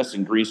 300 guests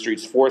in Green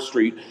Street's 4th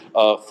Street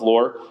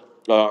floor.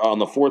 on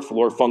the fourth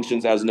floor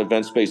functions as an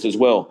event space as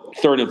well.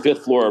 Third and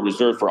fifth floor are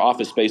reserved for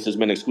office spaces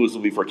meant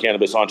exclusively for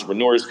cannabis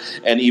entrepreneurs.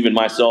 And even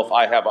myself,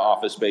 I have an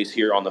office space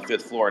here on the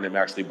fifth floor, and I'm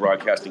actually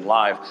broadcasting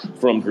live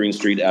from Green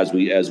Street as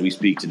we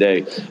speak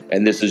today.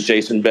 And this is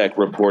Jason Beck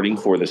reporting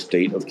for the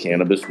State of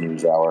Cannabis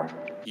News Hour.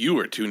 You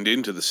are tuned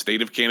in to the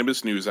State of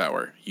Cannabis News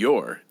Hour,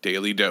 your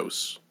daily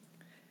dose.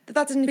 The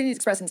thoughts and opinions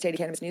expressed in the State of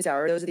Cannabis News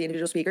Hour are those of the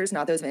individual speakers,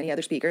 not those of any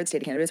other speaker at the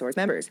State of Cannabis or its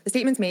members. The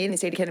statements made in the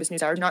State of Cannabis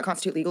News Hour do not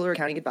constitute legal or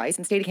accounting advice,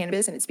 and State of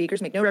Cannabis and its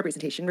speakers make no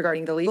representation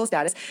regarding the legal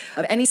status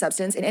of any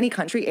substance in any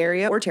country,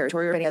 area, or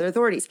territory or any other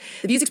authorities.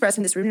 The views expressed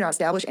in this room do not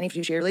establish any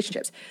fiduciary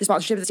relationships. The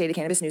sponsorship of the State of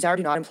Cannabis News Hour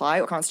do not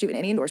imply or constitute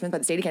any endorsement by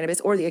the State of Cannabis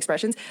or the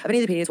expressions of any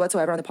of the opinions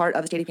whatsoever on the part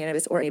of the State of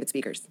Cannabis or any of its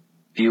speakers.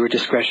 Viewer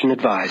discretion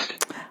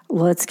advised.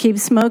 Let's keep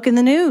smoking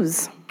the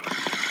news.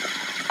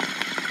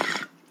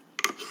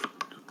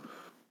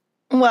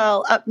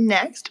 Well, up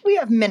next, we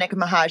have Minika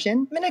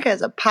Mahajan. Minika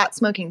is a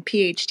pot-smoking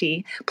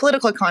PhD,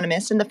 political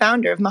economist, and the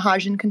founder of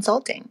Mahajan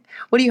Consulting.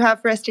 What do you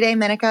have for us today,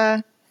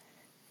 Minika?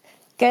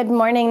 Good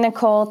morning,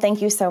 Nicole.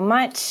 Thank you so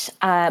much.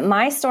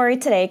 My story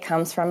today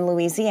comes from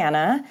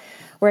Louisiana,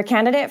 where a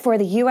candidate for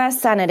the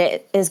U.S.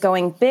 Senate is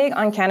going big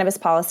on cannabis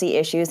policy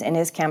issues in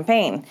his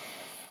campaign.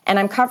 And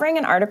I'm covering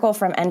an article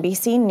from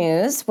NBC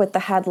News with the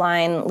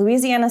headline,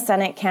 Louisiana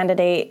Senate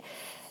candidate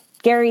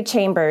Gary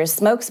Chambers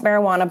smokes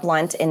marijuana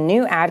blunt in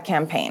new ad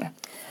campaign.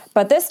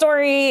 But this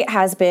story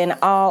has been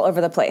all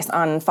over the place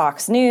on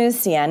Fox News,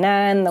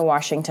 CNN, The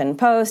Washington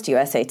Post,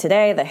 USA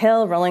Today, The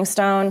Hill, Rolling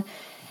Stone.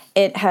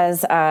 It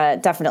has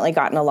definitely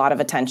gotten a lot of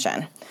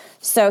attention.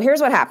 So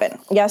here's what happened.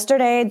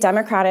 Yesterday,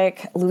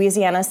 Democratic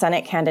Louisiana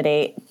Senate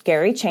candidate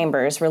Gary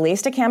Chambers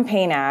released a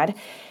campaign ad,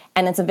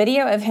 and it's a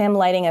video of him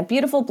lighting a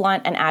beautiful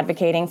blunt and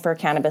advocating for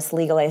cannabis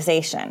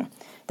legalization.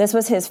 This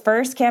was his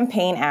first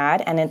campaign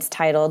ad, and it's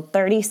titled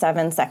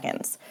 37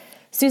 Seconds.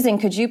 Susan,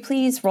 could you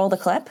please roll the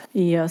clip?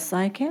 Yes,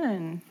 I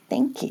can.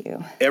 Thank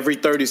you. Every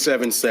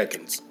 37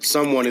 seconds,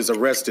 someone is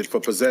arrested for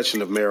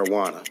possession of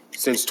marijuana.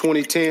 Since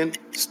 2010,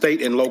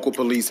 state and local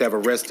police have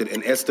arrested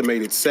an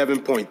estimated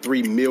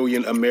 7.3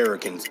 million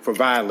Americans for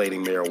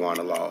violating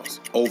marijuana laws,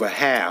 over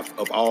half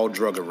of all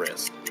drug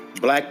arrests.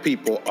 Black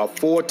people are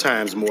 4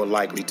 times more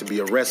likely to be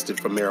arrested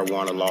for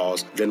marijuana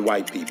laws than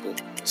white people.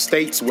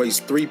 States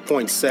waste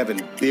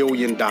 $3.7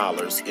 billion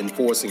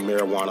enforcing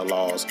marijuana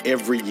laws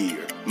every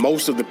year.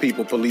 Most of the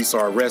people police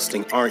are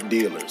arresting aren't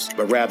dealers,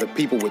 but rather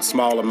people with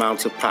small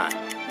amounts of pot,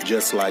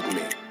 just like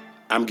me.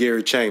 I'm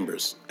Gary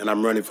Chambers, and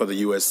I'm running for the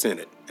U.S.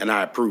 Senate, and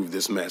I approve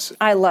this message.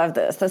 I love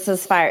this. This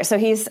is fire. So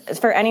he's,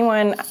 for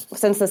anyone,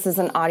 since this is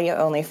an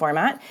audio-only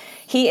format,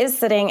 he is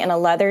sitting in a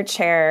leather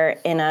chair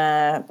in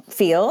a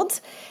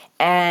field,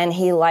 and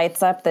he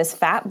lights up this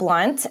fat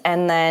blunt,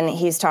 and then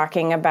he's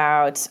talking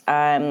about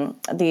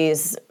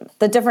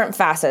the different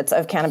facets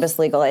of cannabis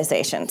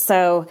legalization.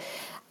 So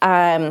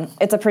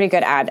it's a pretty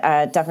good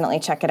ad.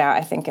 Definitely check it out.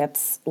 I think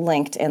it's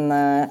linked in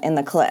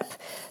the clip.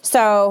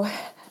 So,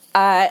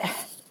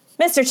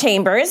 Mr.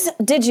 Chambers,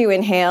 did you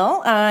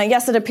inhale?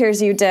 Yes, it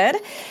appears you did.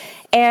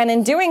 And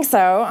in doing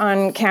so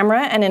on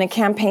camera and in a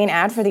campaign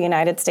ad for the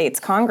United States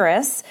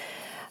Congress,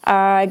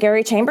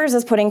 Gary Chambers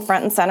is putting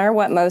front and center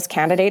what most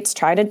candidates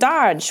try to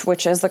dodge,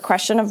 which is the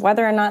question of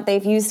whether or not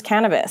they've used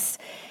cannabis.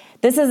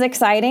 This is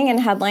exciting and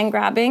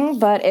headline-grabbing,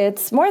 but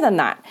it's more than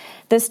that.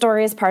 This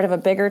story is part of a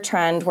bigger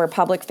trend where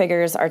public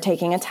figures are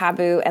taking a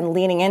taboo and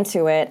leaning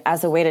into it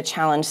as a way to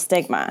challenge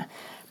stigma.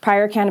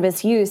 Prior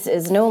cannabis use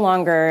is no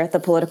longer the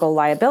political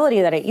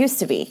liability that it used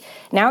to be.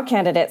 Now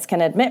candidates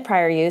can admit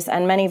prior use,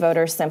 and many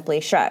voters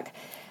simply shrug.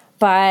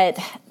 But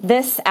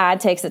this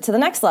ad takes it to the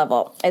next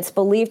level. It's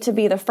believed to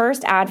be the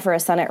first ad for a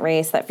Senate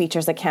race that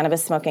features a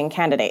cannabis-smoking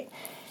candidate.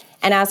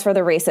 And as for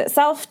the race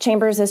itself,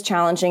 Chambers is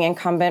challenging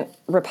incumbent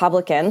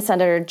Republican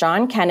Senator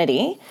John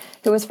Kennedy,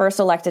 who was first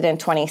elected in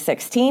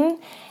 2016,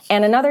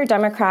 and another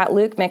Democrat,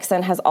 Luke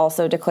Mixon, has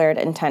also declared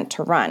intent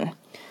to run.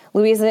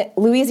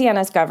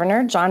 Louisiana's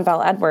governor, John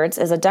Bel Edwards,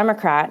 is a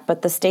Democrat,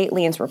 but the state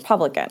leans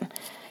Republican.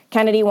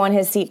 Kennedy won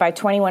his seat by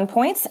 21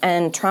 points,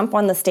 and Trump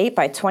won the state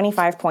by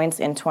 25 points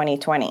in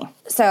 2020.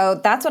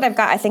 So that's what I've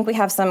got. I think we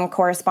have some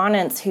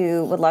correspondents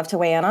who would love to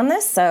weigh in on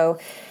this. So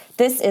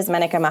this is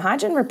Minika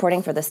Mahajan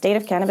reporting for the State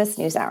of Cannabis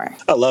News Hour.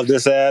 I love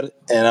this ad,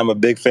 and I'm a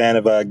big fan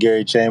of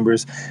Gary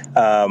Chambers.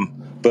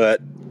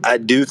 But I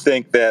do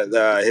think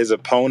that his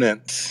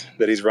opponent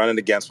that he's running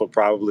against will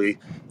probably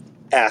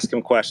ask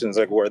him questions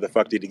like, where the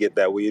fuck did you get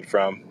that weed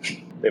from?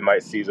 They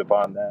might seize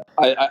upon that.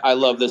 I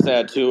love this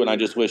ad, too, and I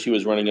just wish he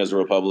was running as a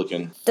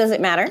Republican. Does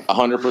it matter?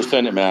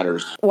 100% it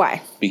matters.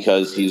 Why?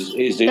 Because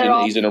he's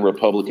in a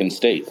Republican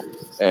state,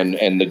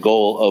 and the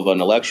goal of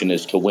an election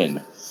is to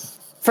win.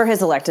 For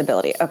his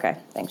electability. Okay.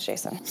 Thanks,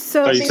 Jason.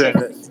 So you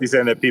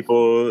saying that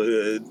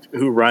people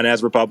who run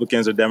as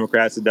Republicans or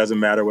Democrats, it doesn't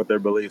matter what their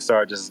beliefs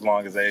are, just as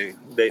long as they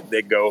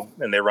go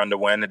and they run to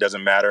win, it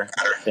doesn't matter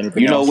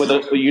anything else?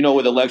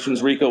 With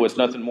elections, Rico, it's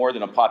nothing more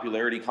than a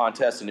popularity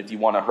contest, and if you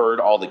want to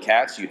herd all the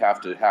cats, you have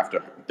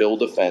to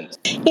build a fence.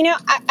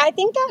 I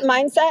think that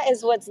mindset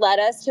is what's led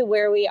us to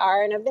where we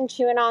are, and I've been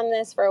chewing on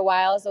this for a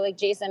while. So, like,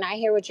 Jason, I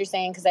hear what you're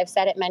saying because I've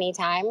said it many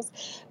times.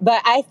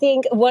 But I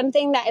think one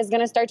thing that is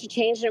going to start to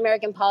change in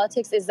American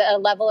politics is a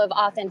level of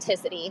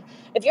authenticity.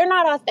 If you're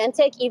not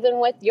authentic, even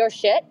with your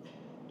shit,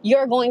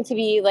 you're going to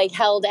be like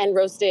held and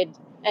roasted.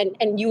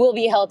 And you will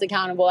be held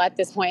accountable at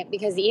this point,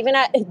 because even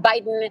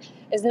Biden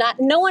is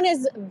not, no one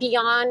is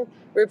beyond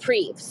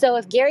reprieve. So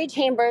if Gary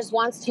Chambers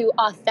wants to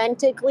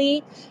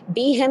authentically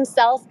be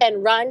himself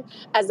and run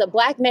as a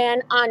black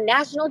man on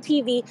national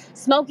TV,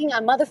 smoking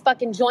a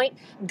motherfucking joint,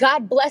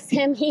 God bless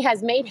him. He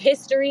has made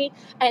history,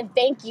 and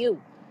thank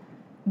you,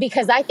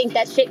 because I think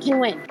that shit can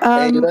win.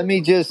 Hey, let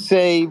me just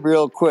say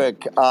real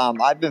quick,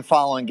 I've been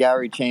following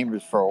Gary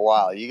Chambers for a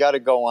while. You got to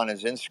go on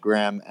his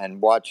Instagram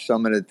and watch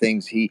some of the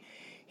things he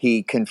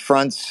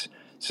confronts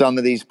some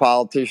of these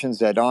politicians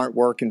that aren't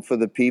working for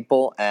the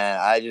people, and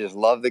I just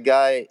love the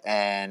guy,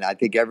 and I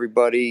think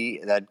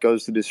everybody that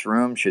goes to this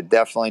room should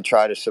definitely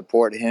try to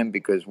support him,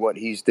 because what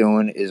he's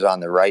doing is on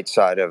the right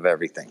side of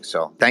everything.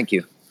 So thank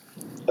you.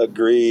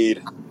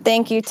 Agreed.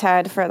 Thank you,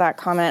 Ted, for that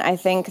comment. I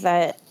think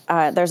that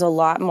there's a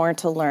lot more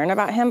to learn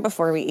about him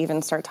before we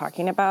even start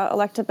talking about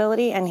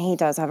electability, and he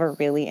does have a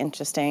really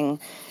interesting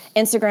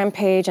Instagram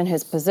page and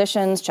his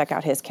positions. Check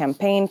out his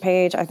campaign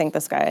page. I think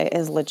this guy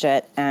is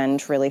legit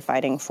and really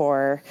fighting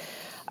for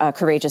a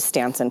courageous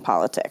stance in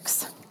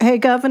politics. Hey,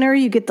 Governor,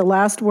 you get the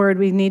last word.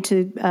 We need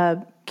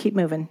to keep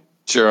moving.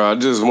 Sure. I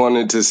just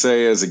wanted to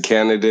say, as a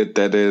candidate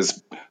that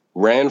is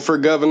ran for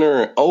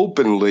governor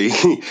openly,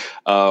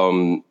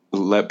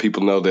 let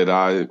people know that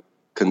I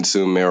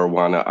consume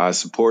marijuana. I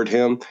support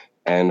him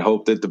and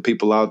hope that the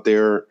people out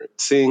there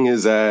seeing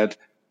his ad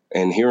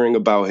and hearing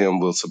about him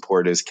will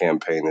support his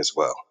campaign as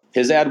well.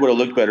 His ad would have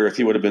looked better if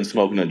he would have been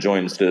smoking a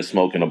joint instead of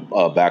smoking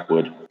a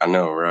backwood. I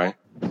know, right?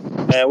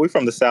 Man, we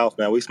from the South,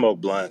 man. We smoke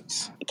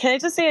blunts. Can I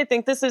just say, I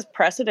think this is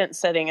precedent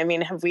setting. I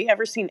mean, have we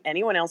ever seen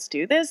anyone else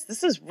do this?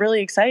 This is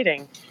really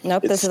exciting.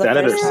 Nope, this is the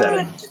first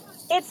time.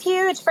 It's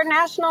huge for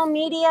national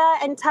media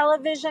and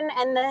television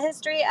and the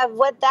history of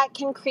what that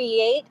can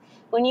create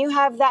when you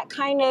have that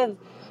kind of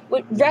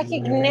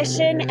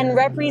recognition and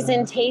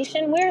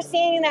representation. We're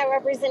seeing that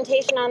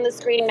representation on the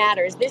screen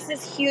matters. This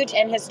is huge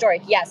and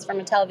historic. Yes,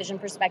 from a television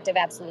perspective,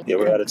 absolutely. Yeah,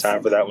 we're out of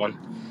time for that one.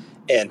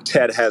 And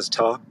Ted has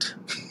talked.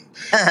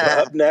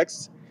 Up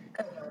next,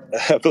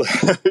 I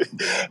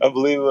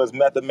believe it was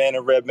Method Man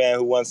and Red Man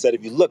who once said,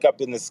 if you look up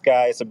in the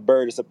sky, it's a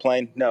bird, it's a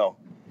plane. No,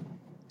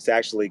 it's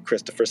actually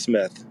Christopher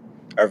Smith,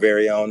 our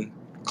very own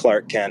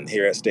Clark Kent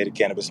here at State of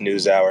Cannabis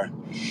NewsHour.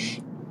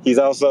 He's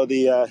also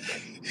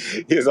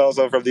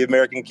from the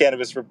American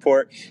Cannabis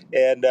Report,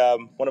 and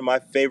one of my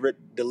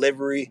favorite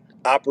delivery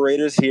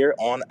operators here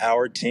on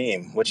our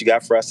team. What you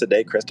got for us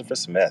today, Christopher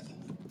Smith?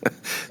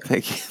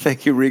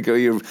 Thank you, Rico.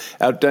 You've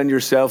outdone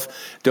yourself,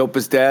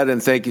 dopest dad,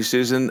 and thank you,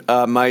 Susan.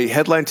 My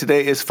headline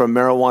today is from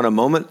Marijuana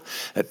Moment.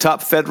 A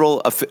top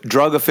federal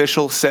drug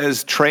official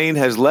says train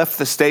has left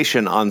the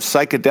station on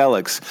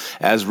psychedelics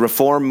as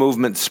reform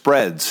movement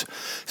spreads.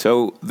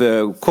 So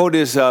the quote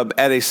is, at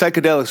a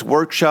psychedelics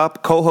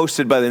workshop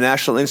co-hosted by the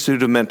National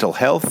Institute of Mental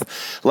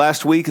Health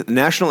last week, the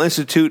National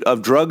Institute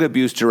of Drug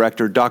Abuse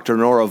Director Dr.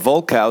 Nora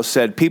Volkow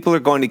said people are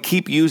going to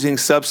keep using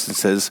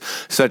substances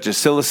such as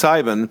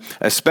psilocybin,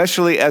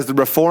 especially as the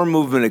reform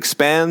movement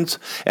expands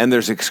and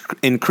there's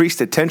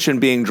increased attention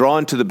being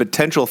drawn to the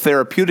potential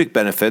therapeutic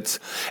benefits,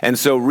 and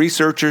so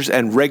researchers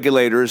and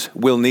regulators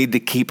will need to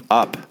keep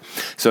up.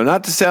 So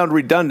not to sound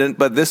redundant,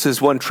 but this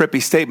is one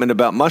trippy statement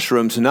about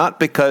mushrooms, not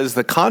because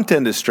the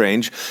content is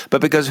strange,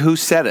 but because who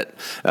said it?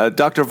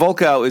 Dr.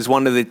 Volkow is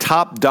one of the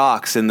top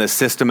docs in the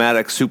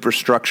systematic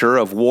superstructure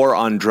of war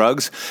on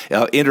drugs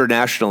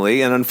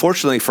internationally, and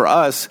unfortunately for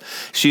us,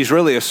 she's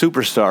really a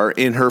superstar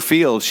in her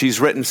field. She's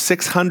written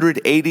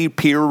 680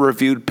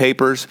 peer-reviewed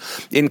papers.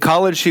 In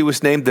college, she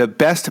was named the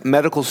best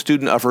medical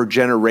student of her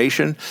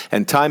generation,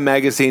 and Time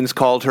magazine's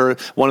called her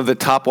one of the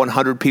top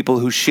 100 people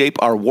who shape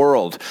our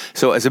world.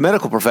 So as a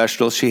medical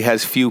professional, she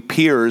has few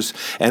peers,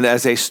 and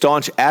as a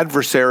staunch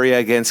adversary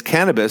against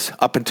cannabis,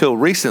 up until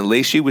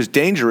recently, she was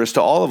dangerous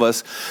to all of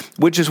us,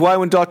 which is why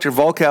when Dr.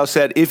 Volkow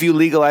said, if you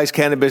legalize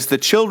cannabis, the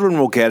children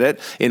will get it,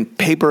 in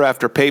paper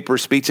after paper,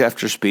 speech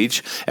after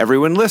speech,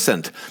 everyone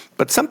listened.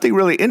 But something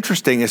really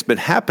interesting has been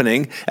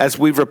happening, as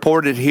we've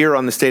reported here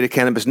on the State of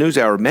Cannabis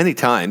NewsHour many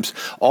times.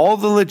 All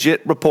the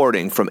legit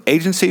reporting from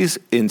agencies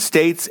in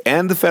states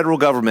and the federal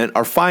government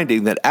are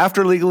finding that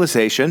after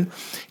legalization,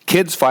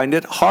 Kids find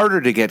it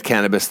harder to get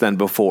cannabis than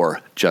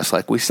before, just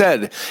like we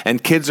said.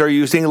 And kids are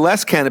using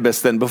less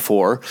cannabis than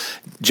before,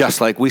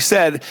 just like we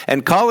said.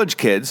 And college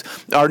kids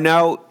are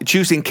now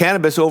choosing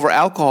cannabis over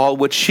alcohol,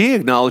 which she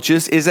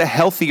acknowledges is a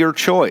healthier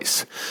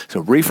choice.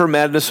 So reefer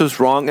madness was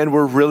wrong, and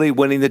we're really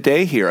winning the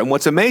day here. And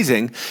what's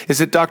amazing is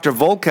that Dr.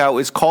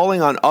 Volkow is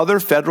calling on other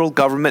federal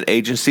government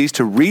agencies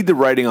to read the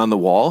writing on the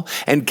wall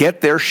and get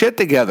their shit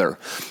together.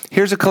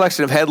 Here's a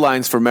collection of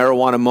headlines for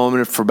Marijuana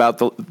Moment for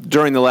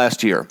during the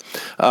last year.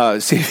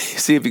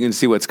 See if you can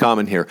see what's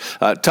common here.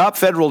 Top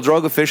federal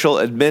drug official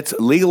admits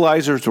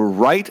legalizers were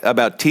right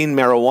about teen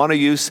marijuana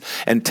use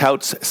and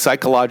touts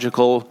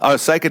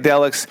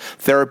psychedelics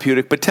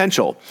therapeutic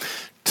potential.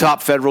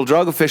 Top federal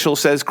drug official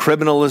says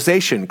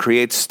criminalization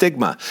creates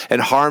stigma and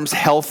harms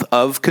health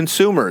of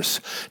consumers.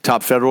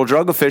 Top federal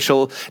drug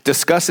official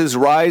discusses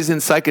rise in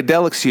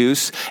psychedelics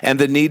use and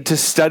the need to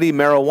study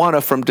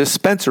marijuana from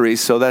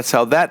dispensaries. So that's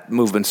how that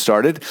movement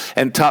started.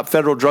 And top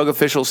federal drug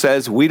official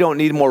says we don't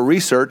need more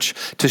research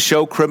to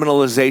show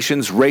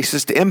criminalization's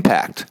racist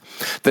impact.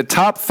 The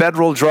top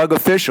federal drug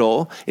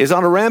official is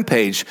on a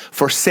rampage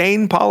for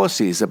sane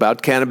policies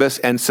about cannabis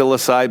and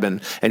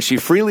psilocybin, and she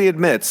freely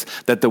admits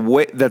that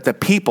the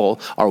people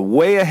are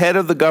way ahead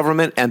of the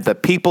government and the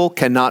people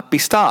cannot be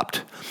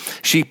stopped.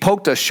 She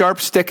poked a sharp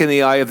stick in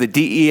the eye of the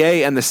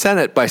DEA and the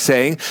Senate by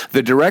saying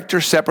the director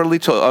separately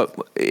told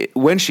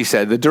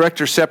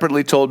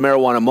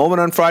Marijuana Moment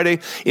on Friday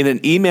in an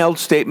emailed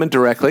statement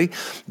directly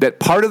that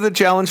part of the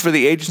challenge for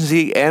the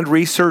agency and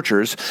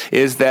researchers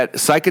is that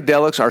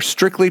psychedelics are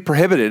strictly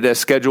prohibited as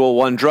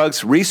Schedule I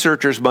drugs.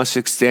 Researchers must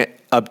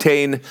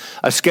obtain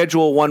a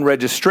Schedule I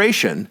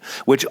registration,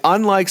 which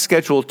unlike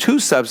Schedule II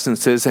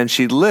substances, and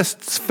she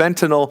lists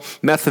fentanyl,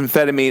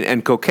 methamphetamine,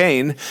 and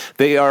cocaine,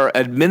 they are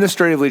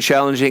administratively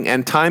challenging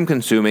and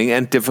time-consuming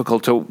and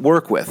difficult to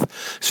work with.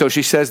 So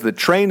she says the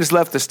train has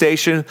left the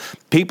station.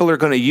 People are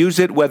going to use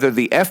it whether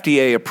the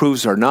FDA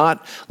approves or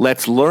not.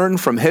 Let's learn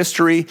from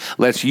history.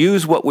 Let's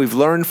use what we've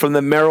learned from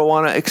the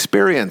marijuana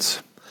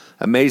experience.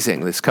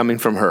 Amazing. This coming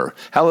from her.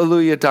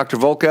 Hallelujah, Dr.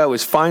 Volkow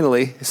is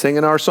finally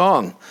singing our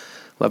song.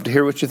 Love to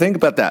hear what you think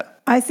about that.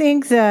 I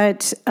think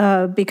that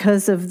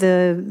because of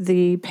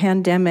the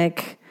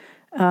pandemic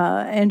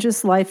and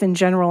just life in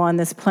general on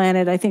this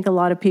planet, I think a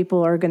lot of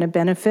people are going to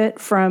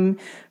benefit from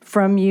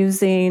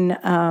using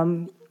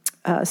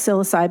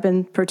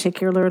psilocybin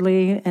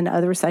particularly and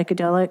other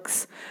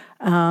psychedelics.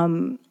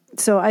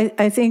 So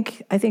I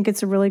think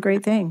it's a really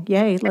great thing.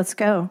 Yay, let's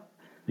go.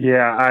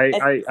 Yeah,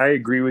 I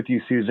agree with you,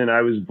 Susan.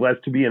 I was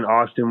blessed to be in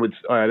Austin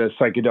at a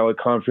psychedelic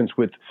conference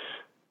with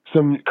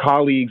some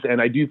colleagues,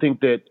 and I do think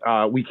that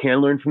we can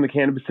learn from the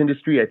cannabis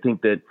industry. I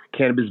think that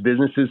cannabis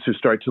businesses should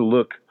start to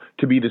look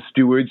to be the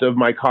stewards of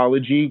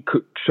mycology.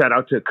 Shout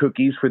out to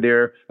Cookies for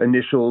their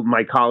initial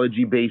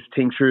mycology-based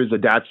tinctures,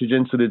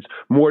 adaptogens. So there's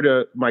more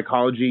to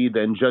mycology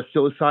than just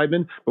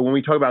psilocybin. But when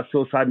we talk about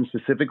psilocybin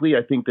specifically,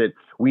 I think that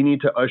we need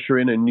to usher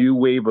in a new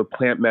wave of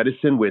plant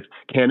medicine with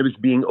cannabis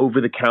being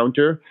over the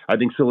counter. I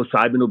think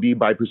psilocybin will be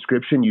by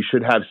prescription. You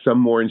should have some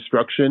more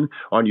instruction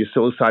on your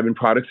psilocybin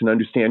products and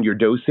understand your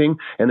dosing.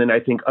 And then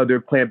I think other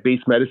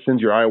plant-based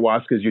medicines, your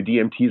ayahuascas, your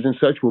DMTs and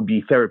such, will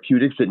be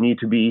therapeutics that need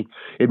to be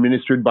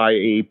administered by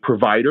a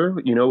provider,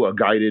 a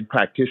guided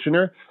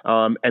practitioner.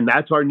 And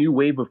that's our new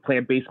wave of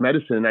plant-based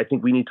medicine. And I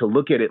think we need to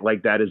look at it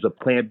like that as a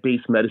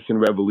plant-based medicine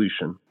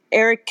revolution.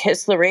 Eric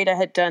Kislareta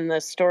had done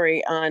the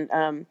story on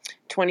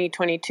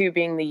 2022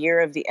 being the year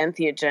of the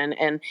entheogen,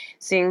 and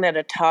seeing that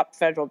a top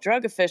federal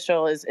drug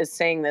official is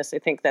saying this, I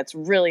think that's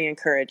really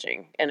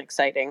encouraging and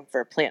exciting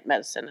for plant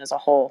medicine as a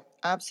whole.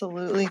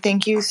 Absolutely.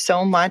 Thank you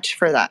so much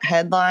for that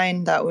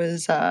headline. That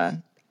was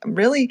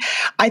really,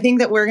 I think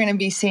that we're going to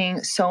be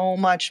seeing so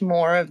much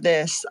more of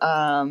this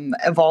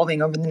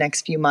evolving over the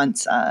next few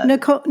months.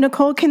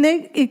 Nicole, can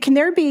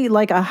there be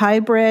like a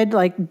hybrid,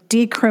 like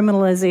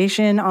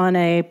decriminalization on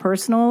a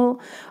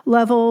personal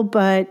level,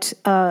 but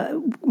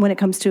when it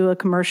comes to a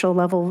commercial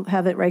level,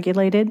 have it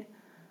regulated?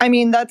 I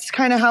mean, that's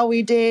kind of how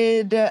we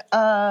did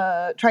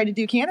try to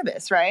do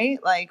cannabis, right?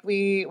 Like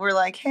we were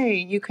like, hey,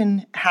 you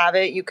can have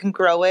it, you can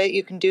grow it,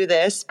 you can do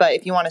this, but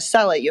if you want to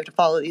sell it, you have to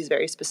follow these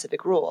very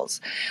specific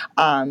rules.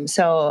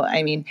 So,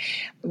 I mean,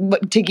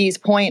 to Guy's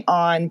point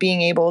on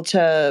being able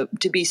to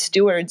be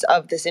stewards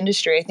of this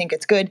industry, I think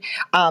it's good.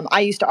 I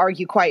used to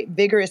argue quite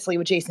vigorously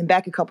with Jason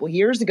Beck a couple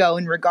years ago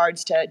in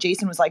regards to,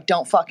 Jason was like,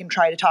 don't fucking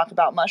try to talk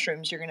about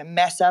mushrooms. You're going to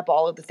mess up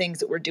all of the things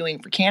that we're doing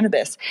for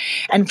cannabis.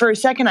 And for a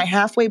second, I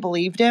halfway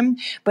believed him.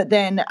 But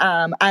then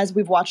as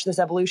we've watched this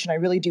evolution, I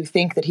really do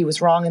think that he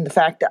was wrong in the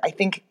fact that I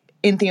think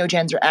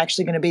entheogens are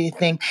actually going to be the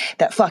thing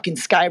that fucking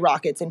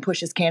skyrockets and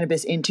pushes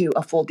cannabis into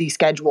a full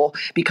deschedule,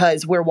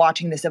 because we're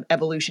watching this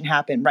evolution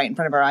happen right in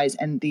front of our eyes,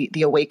 and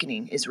the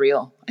awakening is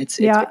real. It's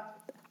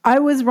I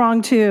was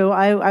wrong too.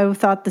 I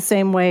thought the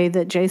same way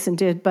that Jason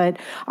did, but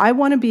I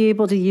want to be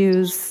able to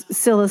use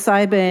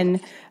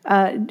psilocybin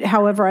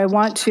however I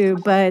want to,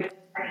 but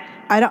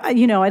I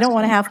don't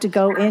want to have to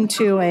go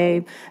into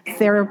a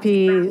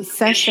therapy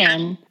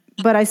session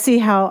But I see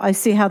how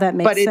that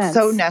makes sense. But it's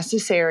so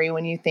necessary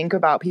when you think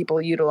about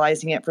people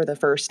utilizing it for the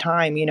first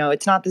time. You know,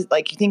 it's not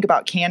like you think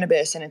about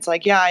cannabis and it's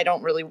like, yeah, I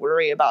don't really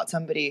worry about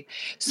somebody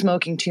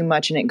smoking too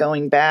much and it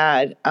going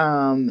bad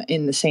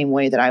in the same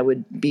way that I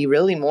would be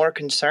really more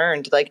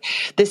concerned. Like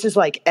this is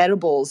like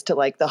edibles to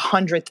like the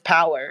 100th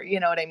power. You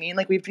know what I mean?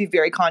 Like we have to be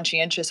very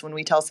conscientious when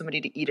we tell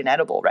somebody to eat an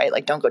edible, right?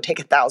 Like don't go take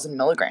 1,000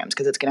 milligrams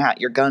because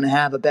you're going to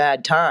have a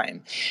bad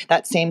time.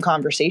 That same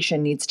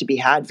conversation needs to be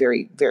had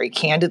very, very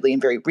candidly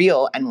and very real.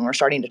 And when we're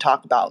starting to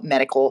talk about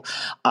medical,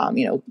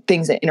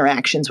 things that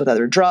interactions with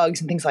other drugs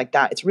and things like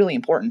that, it's really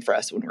important for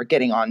us when we're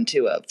getting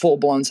onto a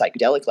full-blown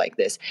psychedelic like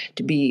this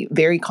to be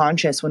very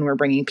conscious when we're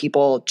bringing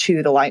people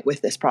to the light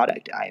with this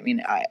product. I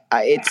mean,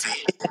 it's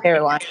a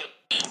fair line.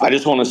 I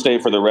just want to say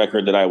for the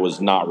record that I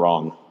was not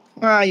wrong.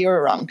 You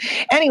were wrong.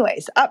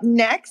 Anyways, up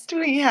next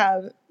we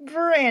have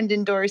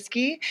Brandon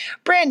Dorsky.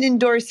 Brandon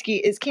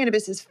Dorsky is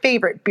cannabis's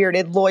favorite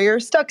bearded lawyer,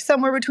 stuck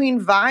somewhere between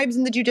vibes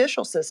and the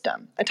judicial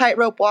system. A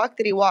tightrope walk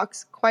that he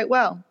walks quite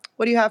well.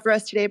 What do you have for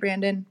us today,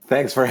 Brandon?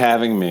 Thanks for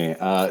having me.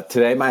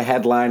 Today my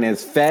headline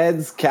is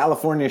Feds,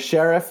 California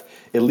Sheriff,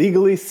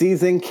 illegally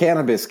seizing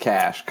cannabis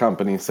cash,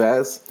 company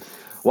says.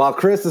 While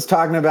Chris is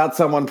talking about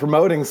someone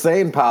promoting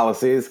sane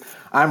policies,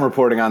 I'm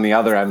reporting on the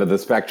other end of the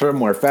spectrum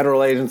where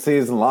federal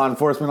agencies and law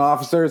enforcement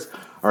officers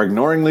are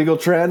ignoring legal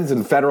trends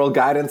and federal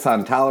guidance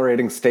on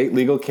tolerating state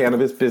legal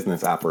cannabis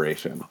business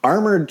operation.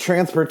 Armored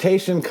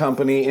transportation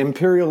company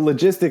Imperial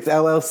Logistics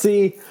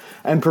LLC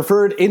and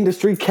Preferred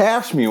Industry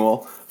Cash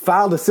Mule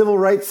filed a civil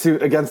rights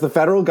suit against the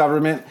federal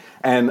government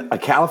and a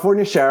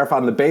California sheriff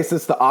on the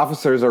basis the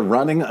officers are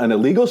running an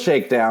illegal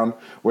shakedown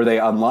where they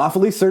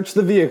unlawfully search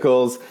the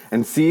vehicles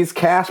and seize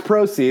cash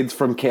proceeds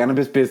from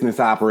cannabis business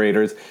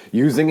operators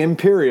using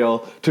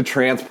Imperial to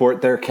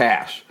transport their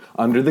cash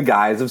under the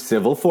guise of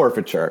civil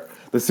forfeiture.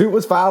 The suit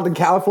was filed in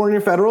California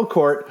federal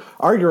court,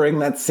 arguing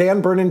that San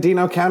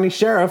Bernardino County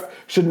Sheriff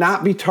should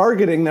not be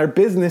targeting their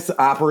business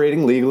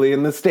operating legally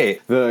in the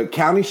state. The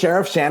County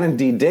Sheriff Shannon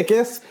D.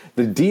 Dickus,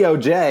 the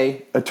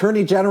DOJ,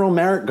 Attorney General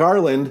Merrick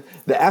Garland,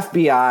 the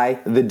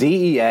FBI, the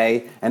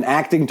DEA, and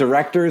acting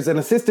directors and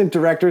assistant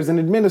directors and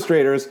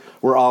administrators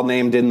were all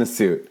named in the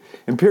suit.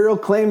 Imperial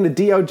claimed the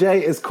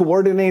DOJ is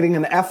coordinating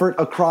an effort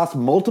across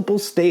multiple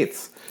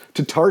states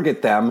to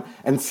target them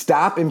and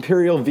stop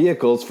Imperial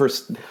vehicles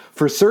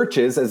for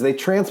searches as they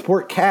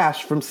transport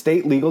cash from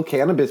state legal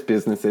cannabis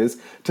businesses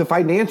to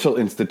financial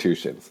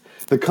institutions.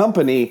 The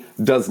company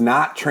does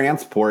not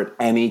transport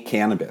any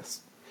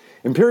cannabis.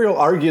 Imperial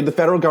argued the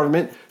federal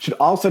government should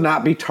also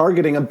not be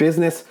targeting a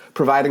business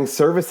providing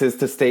services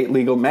to state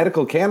legal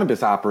medical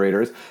cannabis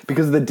operators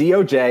because the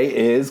DOJ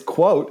is,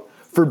 quote,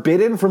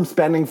 forbidden from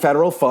spending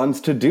federal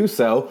funds to do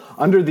so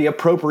under the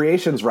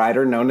appropriations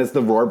rider known as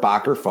the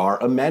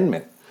Rohrabacher-Farr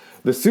Amendment.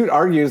 The suit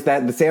argues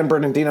that the San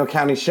Bernardino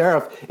County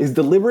Sheriff is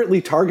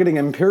deliberately targeting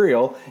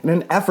Imperial in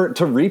an effort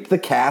to reap the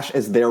cash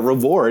as their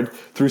reward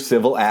through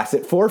civil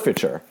asset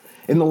forfeiture.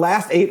 In the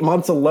last 8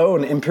 months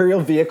alone,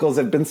 Imperial vehicles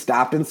have been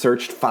stopped and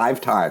searched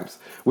 5 times,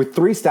 with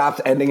 3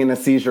 stops ending in a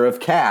seizure of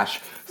cash.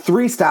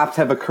 3 stops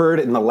have occurred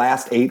in the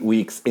last 8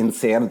 weeks in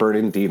San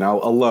Bernardino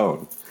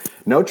alone.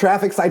 No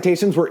traffic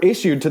citations were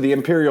issued to the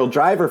Imperial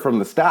driver from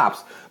the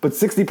stops, but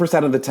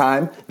 60% of the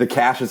time, the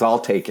cash is all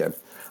taken.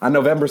 On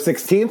November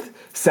 16th,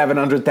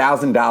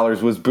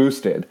 $700,000 was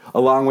boosted,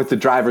 along with the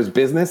driver's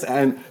business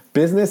and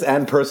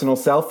personal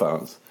cell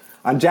phones.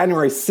 On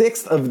January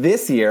 6th of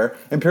this year,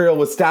 Imperial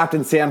was stopped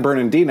in San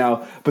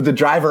Bernardino, but the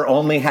driver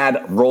only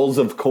had rolls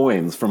of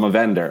coins from a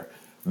vendor.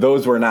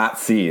 Those were not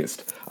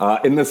seized.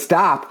 In the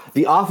stop,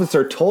 the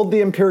officer told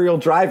the Imperial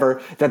driver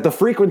that the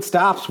frequent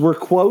stops were,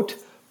 quote,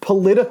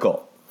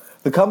 political.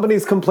 The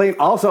company's complaint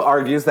also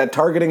argues that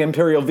targeting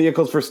Imperial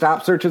vehicles for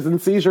stop searches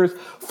and seizures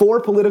for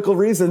political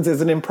reasons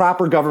is an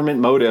improper government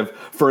motive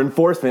for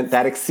enforcement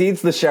that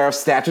exceeds the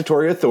sheriff's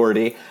statutory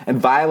authority and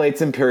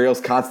violates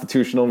Imperial's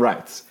constitutional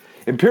rights.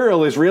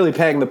 Imperial is really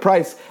paying the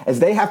price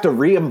as they have to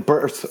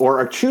reimburse or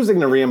are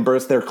choosing to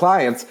reimburse their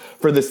clients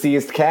for the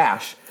seized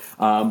cash.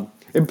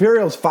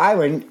 Imperial's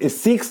filing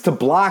seeks to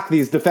block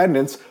these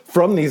defendants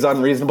from these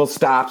unreasonable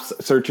stops,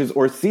 searches,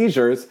 or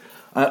seizures,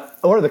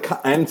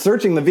 and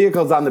searching the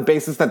vehicles on the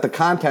basis that the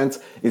contents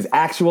is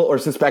actual or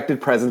suspected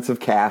presence of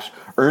cash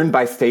earned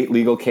by state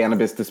legal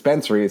cannabis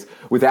dispensaries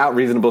without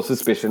reasonable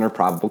suspicion or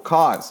probable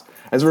cause.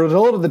 As a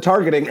result of the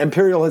targeting,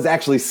 Imperial has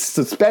actually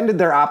suspended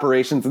their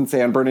operations in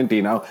San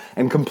Bernardino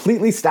and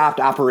completely stopped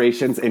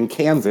operations in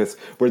Kansas,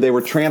 where they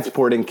were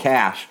transporting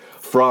cash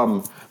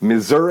from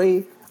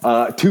Missouri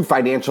to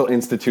financial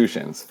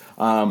institutions.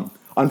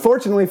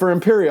 Unfortunately for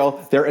Imperial,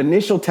 their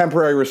initial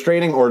temporary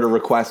restraining order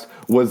request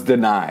was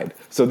denied.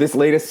 So this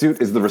latest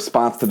suit is the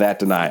response to that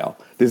denial.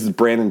 This is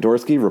Brandon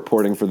Dorsky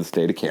reporting for the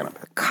state of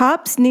Cannabis.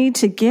 Cops need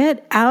to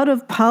get out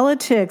of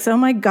politics. Oh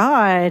my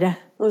God.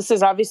 This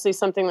is obviously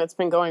something that's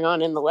been going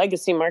on in the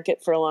legacy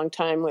market for a long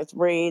time with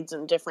raids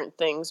and different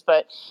things,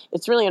 but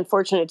it's really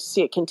unfortunate to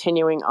see it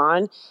continuing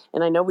on.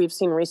 And I know we've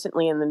seen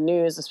recently in the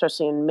news,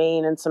 especially in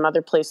Maine and some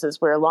other places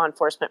where law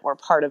enforcement were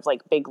part of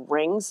like big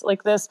rings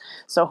like this.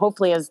 So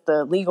hopefully as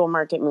the legal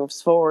market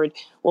moves forward,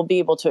 we'll be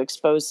able to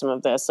expose some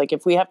of this. Like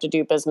if we have to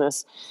do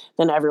business,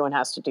 then everyone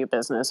has to do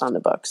business on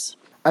the books.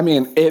 I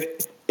mean,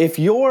 if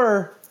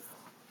your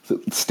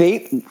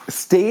state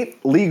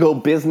legal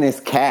business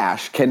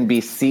cash can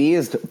be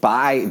seized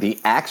by the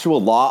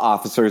actual law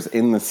officers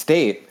in the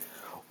state,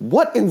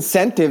 what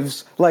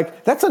incentives,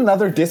 like that's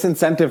another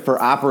disincentive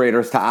for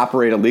operators to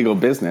operate a legal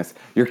business.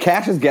 Your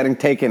cash is getting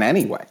taken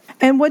anyway.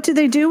 And what do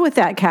they do with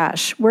that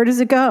cash? Where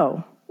does it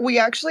go? We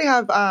actually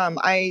have,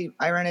 I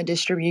run a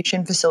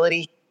distribution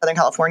facility in Southern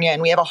California,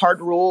 and we have a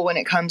hard rule when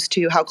it comes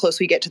to how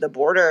close we get to the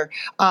border.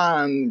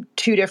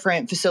 2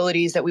 different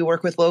facilities that we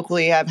work with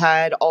locally have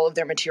had all of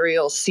their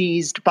materials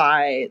seized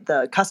by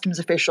the customs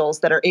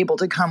officials that are able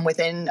to come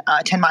within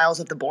 10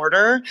 miles of the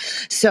border.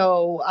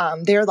 So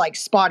they're like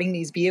spotting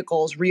these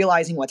vehicles,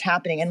 realizing what's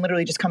happening, and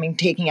literally just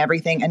taking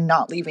everything and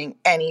not leaving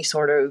any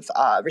sort of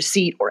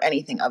receipt or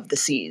anything of the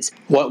seize.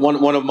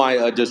 One of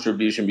my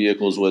distribution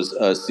vehicles was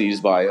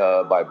seized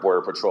by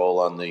Border Patrol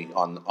on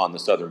the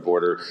southern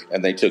border,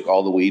 and they took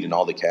all the weed and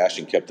all the cash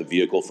and kept the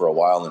vehicle for a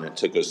while, and it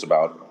took us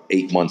about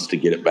 8 months to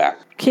get it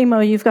back. Kimo,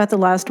 you've got the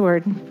last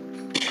word.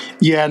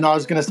 Yeah, no, I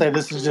was going to say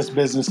this is just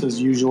business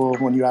as usual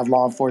when you have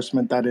law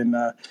enforcement that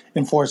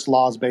enforce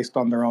laws based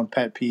on their own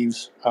pet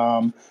peeves.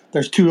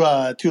 There's two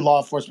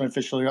law enforcement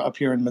officials up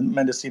here in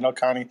Mendocino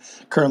County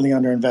currently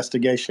under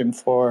investigation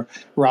for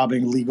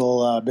robbing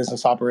legal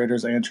business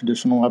operators and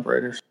traditional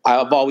operators.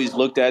 I've always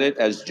looked at it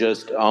as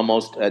just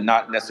almost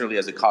not necessarily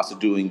as a cost of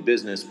doing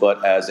business,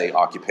 but as a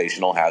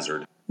occupational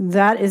hazard.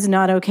 That is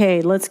not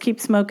okay. Let's keep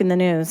smoking the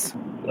news.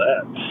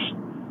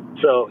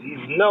 So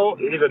he's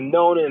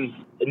known and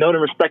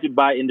respected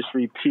by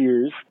industry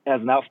peers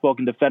as an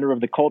outspoken defender of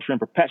the culture and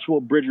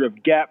perpetual bridger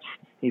of gaps.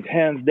 He's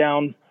hands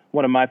down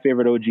one of my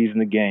favorite OGs in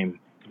the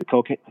game. The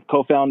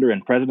co-founder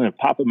and president of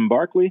Pop-Up and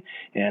Barkley.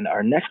 And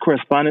our next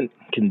correspondent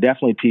can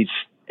definitely teach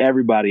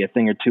everybody a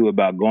thing or two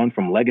about going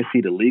from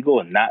legacy to legal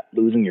and not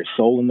losing your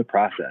soul in the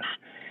process.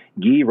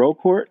 Guy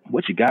Rocourt,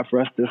 what you got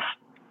for us this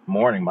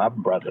morning, my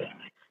brother?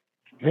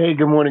 Hey,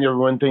 good morning,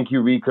 everyone. Thank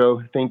you,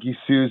 Rico. Thank you,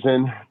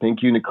 Susan.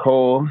 Thank you,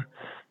 Nicole.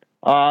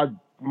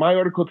 My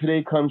article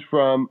today comes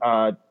from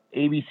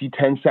ABC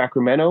 10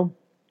 Sacramento.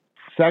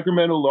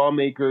 Sacramento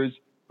lawmakers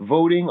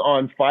voting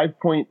on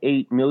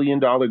 $5.8 million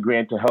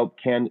grant to help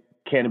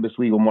cannabis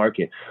legal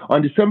market.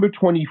 On December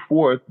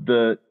 24th,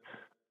 the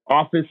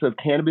Office of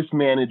Cannabis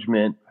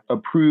Management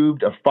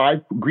greenlit a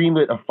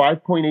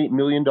 $5.8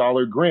 million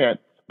grant,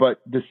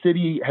 but the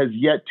city has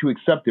yet to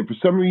accept it. For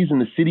some reason,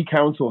 the city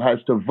council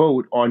has to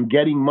vote on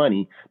getting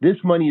money.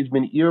 This money has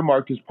been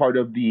earmarked as part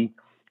of the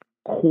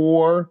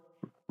core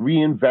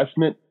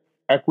reinvestment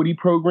equity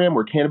program,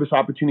 or Cannabis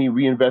Opportunity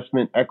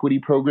Reinvestment Equity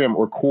Program,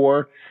 or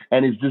CORE,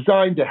 and is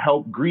designed to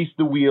help grease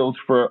the wheels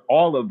for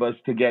all of us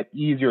to get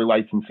easier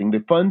licensing. The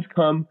funds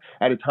come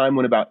at a time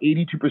when about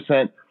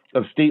 82%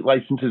 of state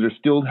licenses are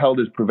still held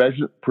as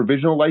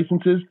provisional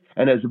licenses,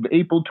 and as of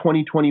April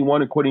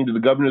 2021, according to the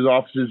governor's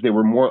offices, there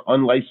were more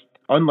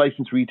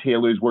unlicensed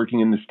retailers working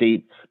in the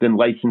state than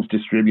licensed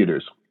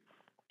distributors.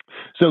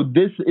 So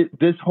this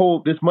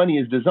money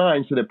is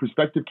designed so that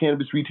prospective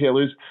cannabis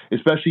retailers,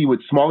 especially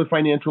with smaller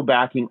financial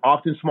backing,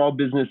 often small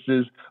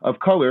businesses of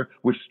color,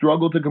 which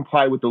struggle to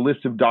comply with the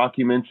list of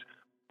documents,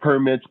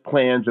 permits,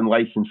 plans, and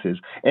licenses,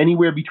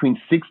 anywhere between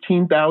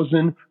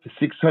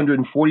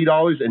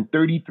 $16,640 and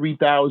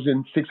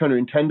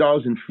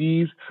 $33,610 in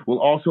fees will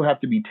also have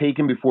to be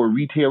taken before a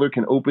retailer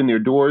can open their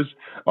doors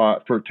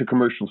to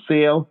commercial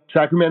sale.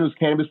 Sacramento's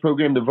cannabis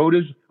program, the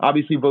voters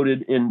obviously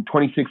voted in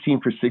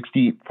 2016 for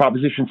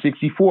Proposition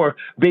 64.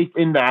 Baked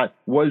in that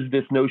was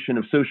this notion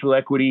of social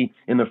equity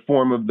in the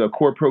form of the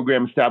core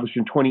program established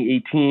in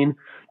 2018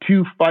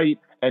 to fight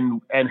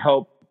and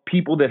help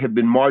people that have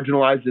been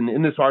marginalized. And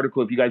in this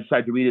article, if you guys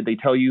decide to read it, they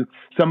tell you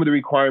some of the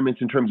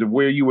requirements in terms of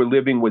where you were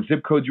living, what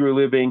zip codes you were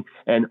living,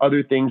 and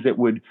other things that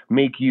would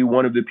make you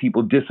one of the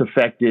people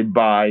disaffected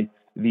by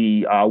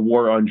the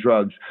war on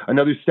drugs.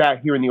 Another stat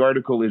here in the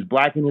article is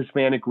Black and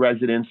Hispanic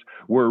residents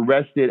were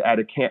arrested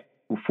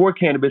for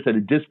cannabis at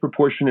a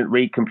disproportionate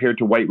rate compared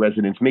to white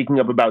residents,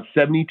 making up about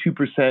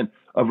 72%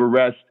 of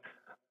arrests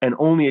and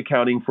only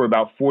accounting for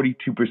about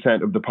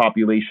 42% of the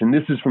population.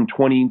 This is from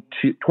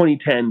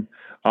 2010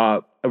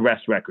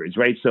 arrest records,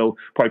 right? So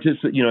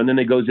and then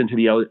it goes into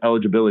the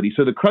eligibility.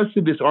 So the crux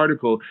of this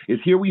article is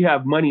here we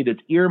have money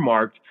that's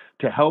earmarked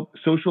to help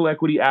social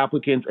equity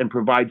applicants and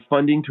provide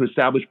funding to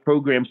establish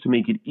programs to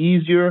make it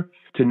easier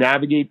to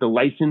navigate the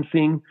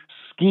licensing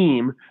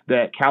scheme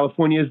that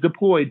California has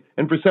deployed.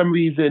 And for some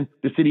reason,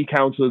 the city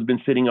council has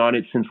been sitting on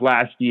it since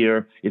last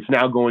year. It's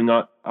now going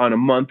on a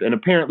month, and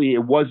apparently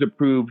it was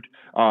approved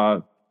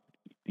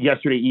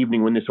yesterday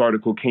evening when this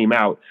article came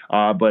out.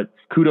 But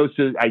kudos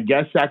to, I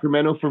guess,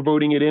 Sacramento for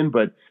voting it in,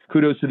 but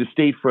kudos to the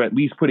state for at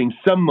least putting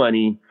some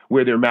money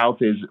where their mouth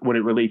is when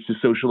it relates to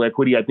social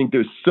equity. I think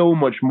there's so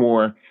much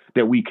more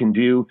that we can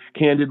do.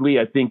 Candidly,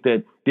 I think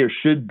that there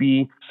should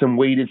be some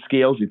weighted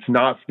scales. It's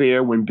not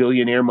fair when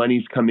billionaire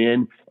monies come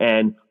in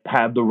and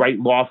have the right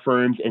law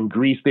firms and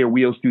grease their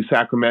wheels through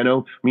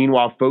Sacramento.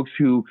 Meanwhile, folks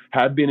who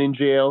have been in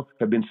jail,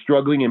 have been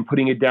struggling and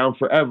putting it down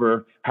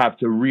forever, have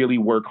to really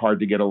work hard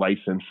to get a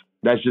license.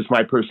 That's just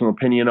my personal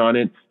opinion on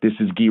it. This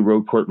is Guy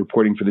Roqueport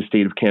reporting for the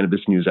State of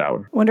Cannabis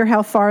NewsHour. Wonder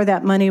how far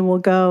that money will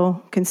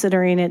go,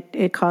 considering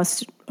it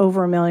costs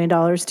over $1 million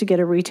to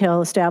get a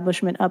retail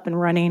establishment up and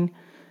running.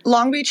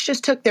 Long Beach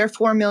just took their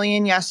 $4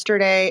 million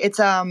yesterday. It's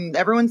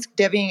everyone's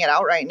divvying it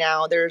out right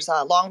now. There's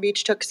Long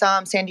Beach took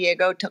some, San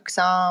Diego took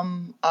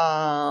some.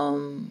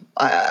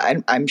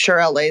 I'm sure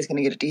LA is going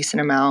to get a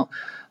decent amount.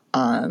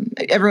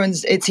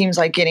 It seems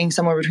like getting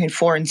somewhere between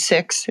 4 and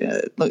 6.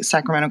 Look,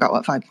 Sacramento got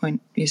what, 5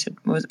 point? You said,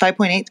 what was it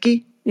 5.8,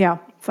 Ski? Yeah.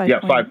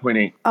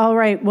 5.8. All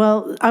right.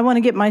 Well, I want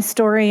to get my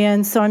story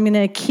in, so I'm going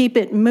to keep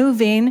it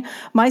moving.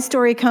 My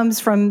story comes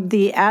from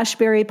the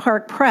Ashbury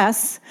Park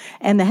Press,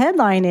 and the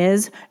headline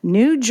is,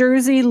 New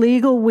Jersey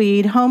legal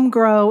weed home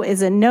grow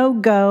is a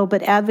no-go,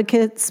 but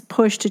advocates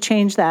push to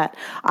change that.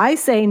 I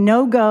say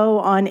no-go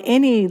on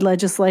any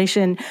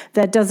legislation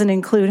that doesn't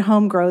include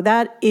home grow.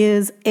 That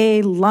is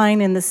a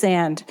line in the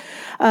sand.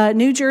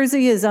 New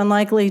Jersey is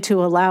unlikely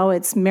to allow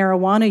its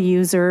marijuana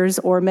users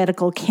or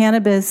medical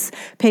cannabis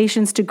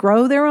patients to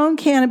grow their own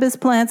cannabis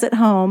plants at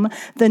home,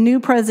 the new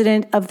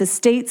president of the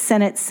state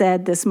Senate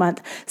said this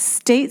month.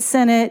 State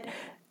Senate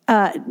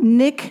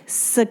Nick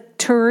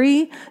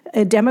Secretary,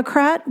 a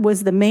Democrat,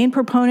 was the main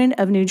proponent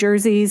of New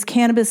Jersey's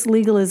cannabis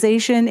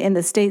legalization in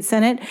the state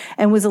Senate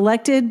and was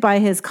elected by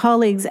his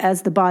colleagues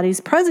as the body's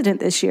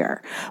president this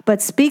year.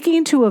 But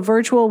speaking to a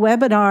virtual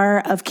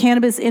webinar of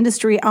cannabis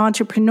industry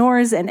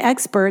entrepreneurs and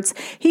experts,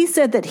 he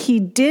said that he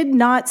did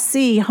not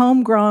see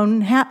home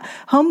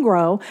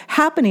grow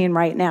happening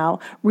right now,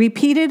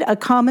 repeated a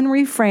common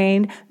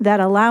refrain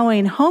that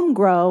allowing home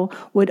grow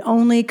would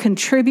only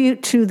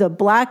contribute to the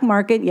black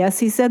market, yes,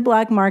 he said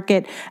black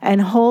market,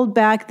 and hold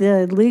back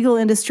the legal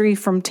industry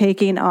from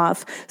taking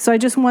off. So I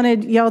just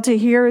wanted y'all to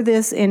hear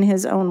this in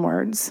his own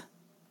words.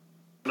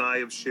 And I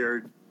have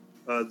shared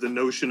the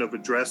notion of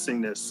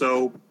addressing this.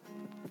 So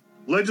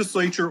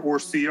legislature or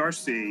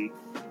CRC,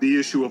 the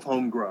issue of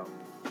home grow.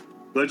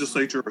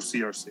 Legislature or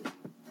CRC.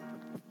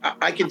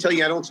 I can tell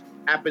you I don't see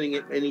it happening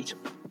at any time.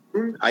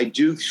 I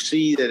do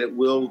see that it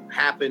will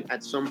happen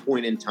at some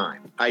point in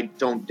time. I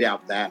don't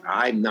doubt that.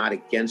 I'm not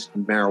against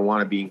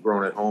marijuana being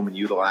grown at home and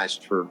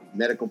utilized for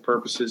medical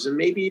purposes and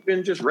maybe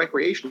even just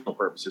recreational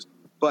purposes.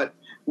 But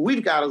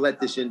we've got to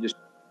let this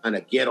industry kind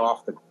of get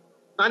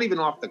not even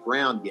off the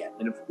ground yet.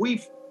 And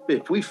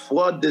if we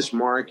flood this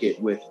market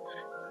with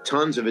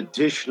tons of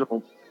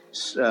additional,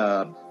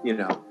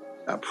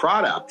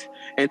 product,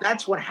 and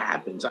that's what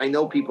happens. I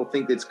know people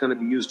think it's going to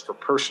be used for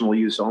personal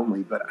use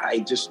only, but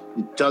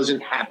it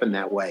doesn't happen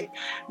that way.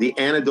 The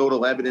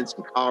anecdotal evidence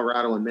in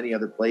Colorado and many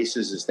other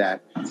places is that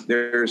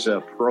there's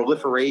a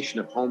proliferation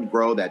of home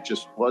grow that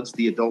just floods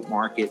the adult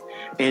market,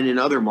 and in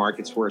other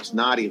markets where it's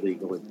not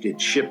illegal, it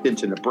gets shipped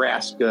into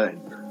Nebraska and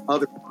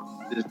other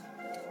places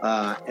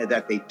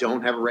that they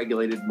don't have a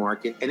regulated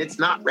market, and it's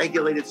not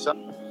regulated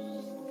substance.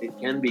 It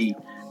can be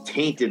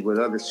tainted with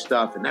other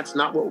stuff, and that's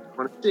not what we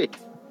want to see.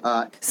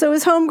 So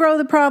is home grow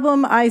the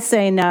problem? I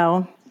say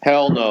no.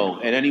 Hell no.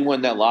 And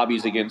anyone that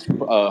lobbies against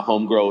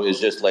home grow is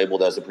just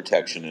labeled as a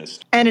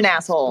protectionist. And an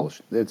asshole.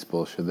 It's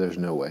bullshit. There's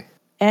no way.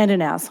 And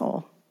an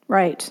asshole.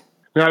 Right.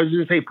 Now, I was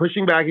going to say,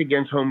 pushing back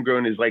against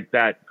homegrown is like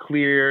that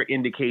clear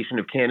indication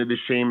of cannabis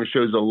shame. It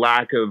shows a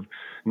lack of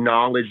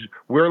knowledge.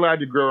 We're allowed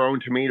to grow our own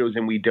tomatoes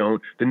and we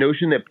don't. The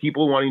notion that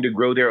people wanting to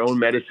grow their own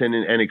medicine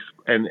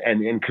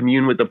and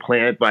commune with the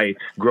plant by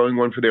growing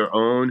one for their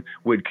own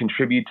would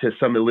contribute to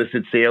some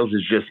illicit sales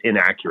is just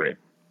inaccurate.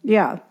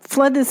 Yeah,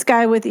 flood this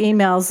guy with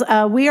emails.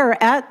 We are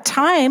at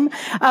time.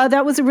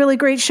 That was a really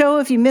great show.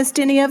 If you missed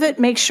any of it,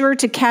 make sure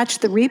to catch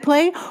the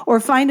replay or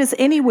find us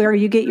anywhere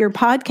you get your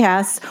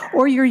podcasts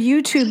or your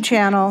YouTube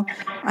channel.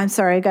 I'm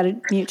sorry, I got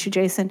to mute you,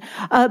 Jason.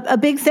 A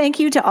big thank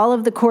you to all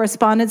of the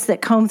correspondents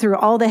that comb through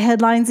all the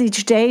headlines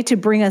each day to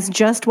bring us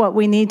just what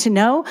we need to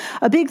know.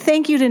 A big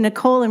thank you to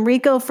Nicole and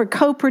Rico for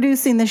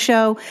co-producing the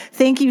show.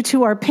 Thank you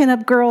to our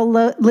pinup girl,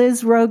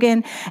 Liz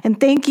Rogan. And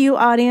thank you,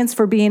 audience,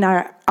 for being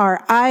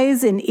our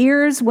eyes and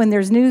ears when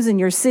there's news in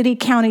your city,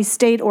 county,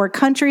 state, or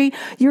country.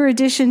 Your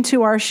addition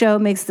to our show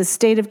makes the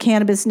State of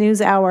Cannabis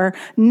News Hour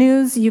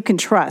news you can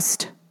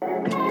trust.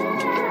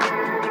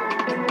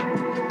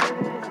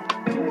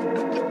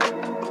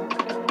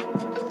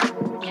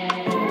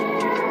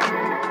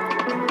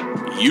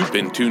 You've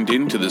been tuned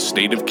in to the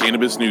State of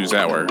Cannabis News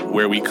Hour,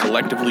 where we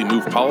collectively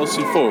move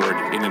policy forward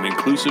in an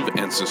inclusive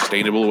and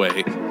sustainable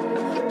way.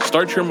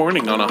 Start your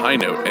morning on a high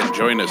note and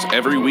join us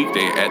every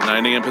weekday at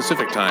 9 a.m.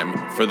 Pacific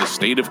Time for the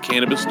State of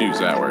Cannabis News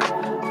Hour,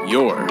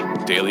 your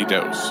daily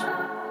dose.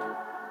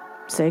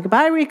 Say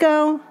goodbye,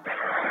 Rico.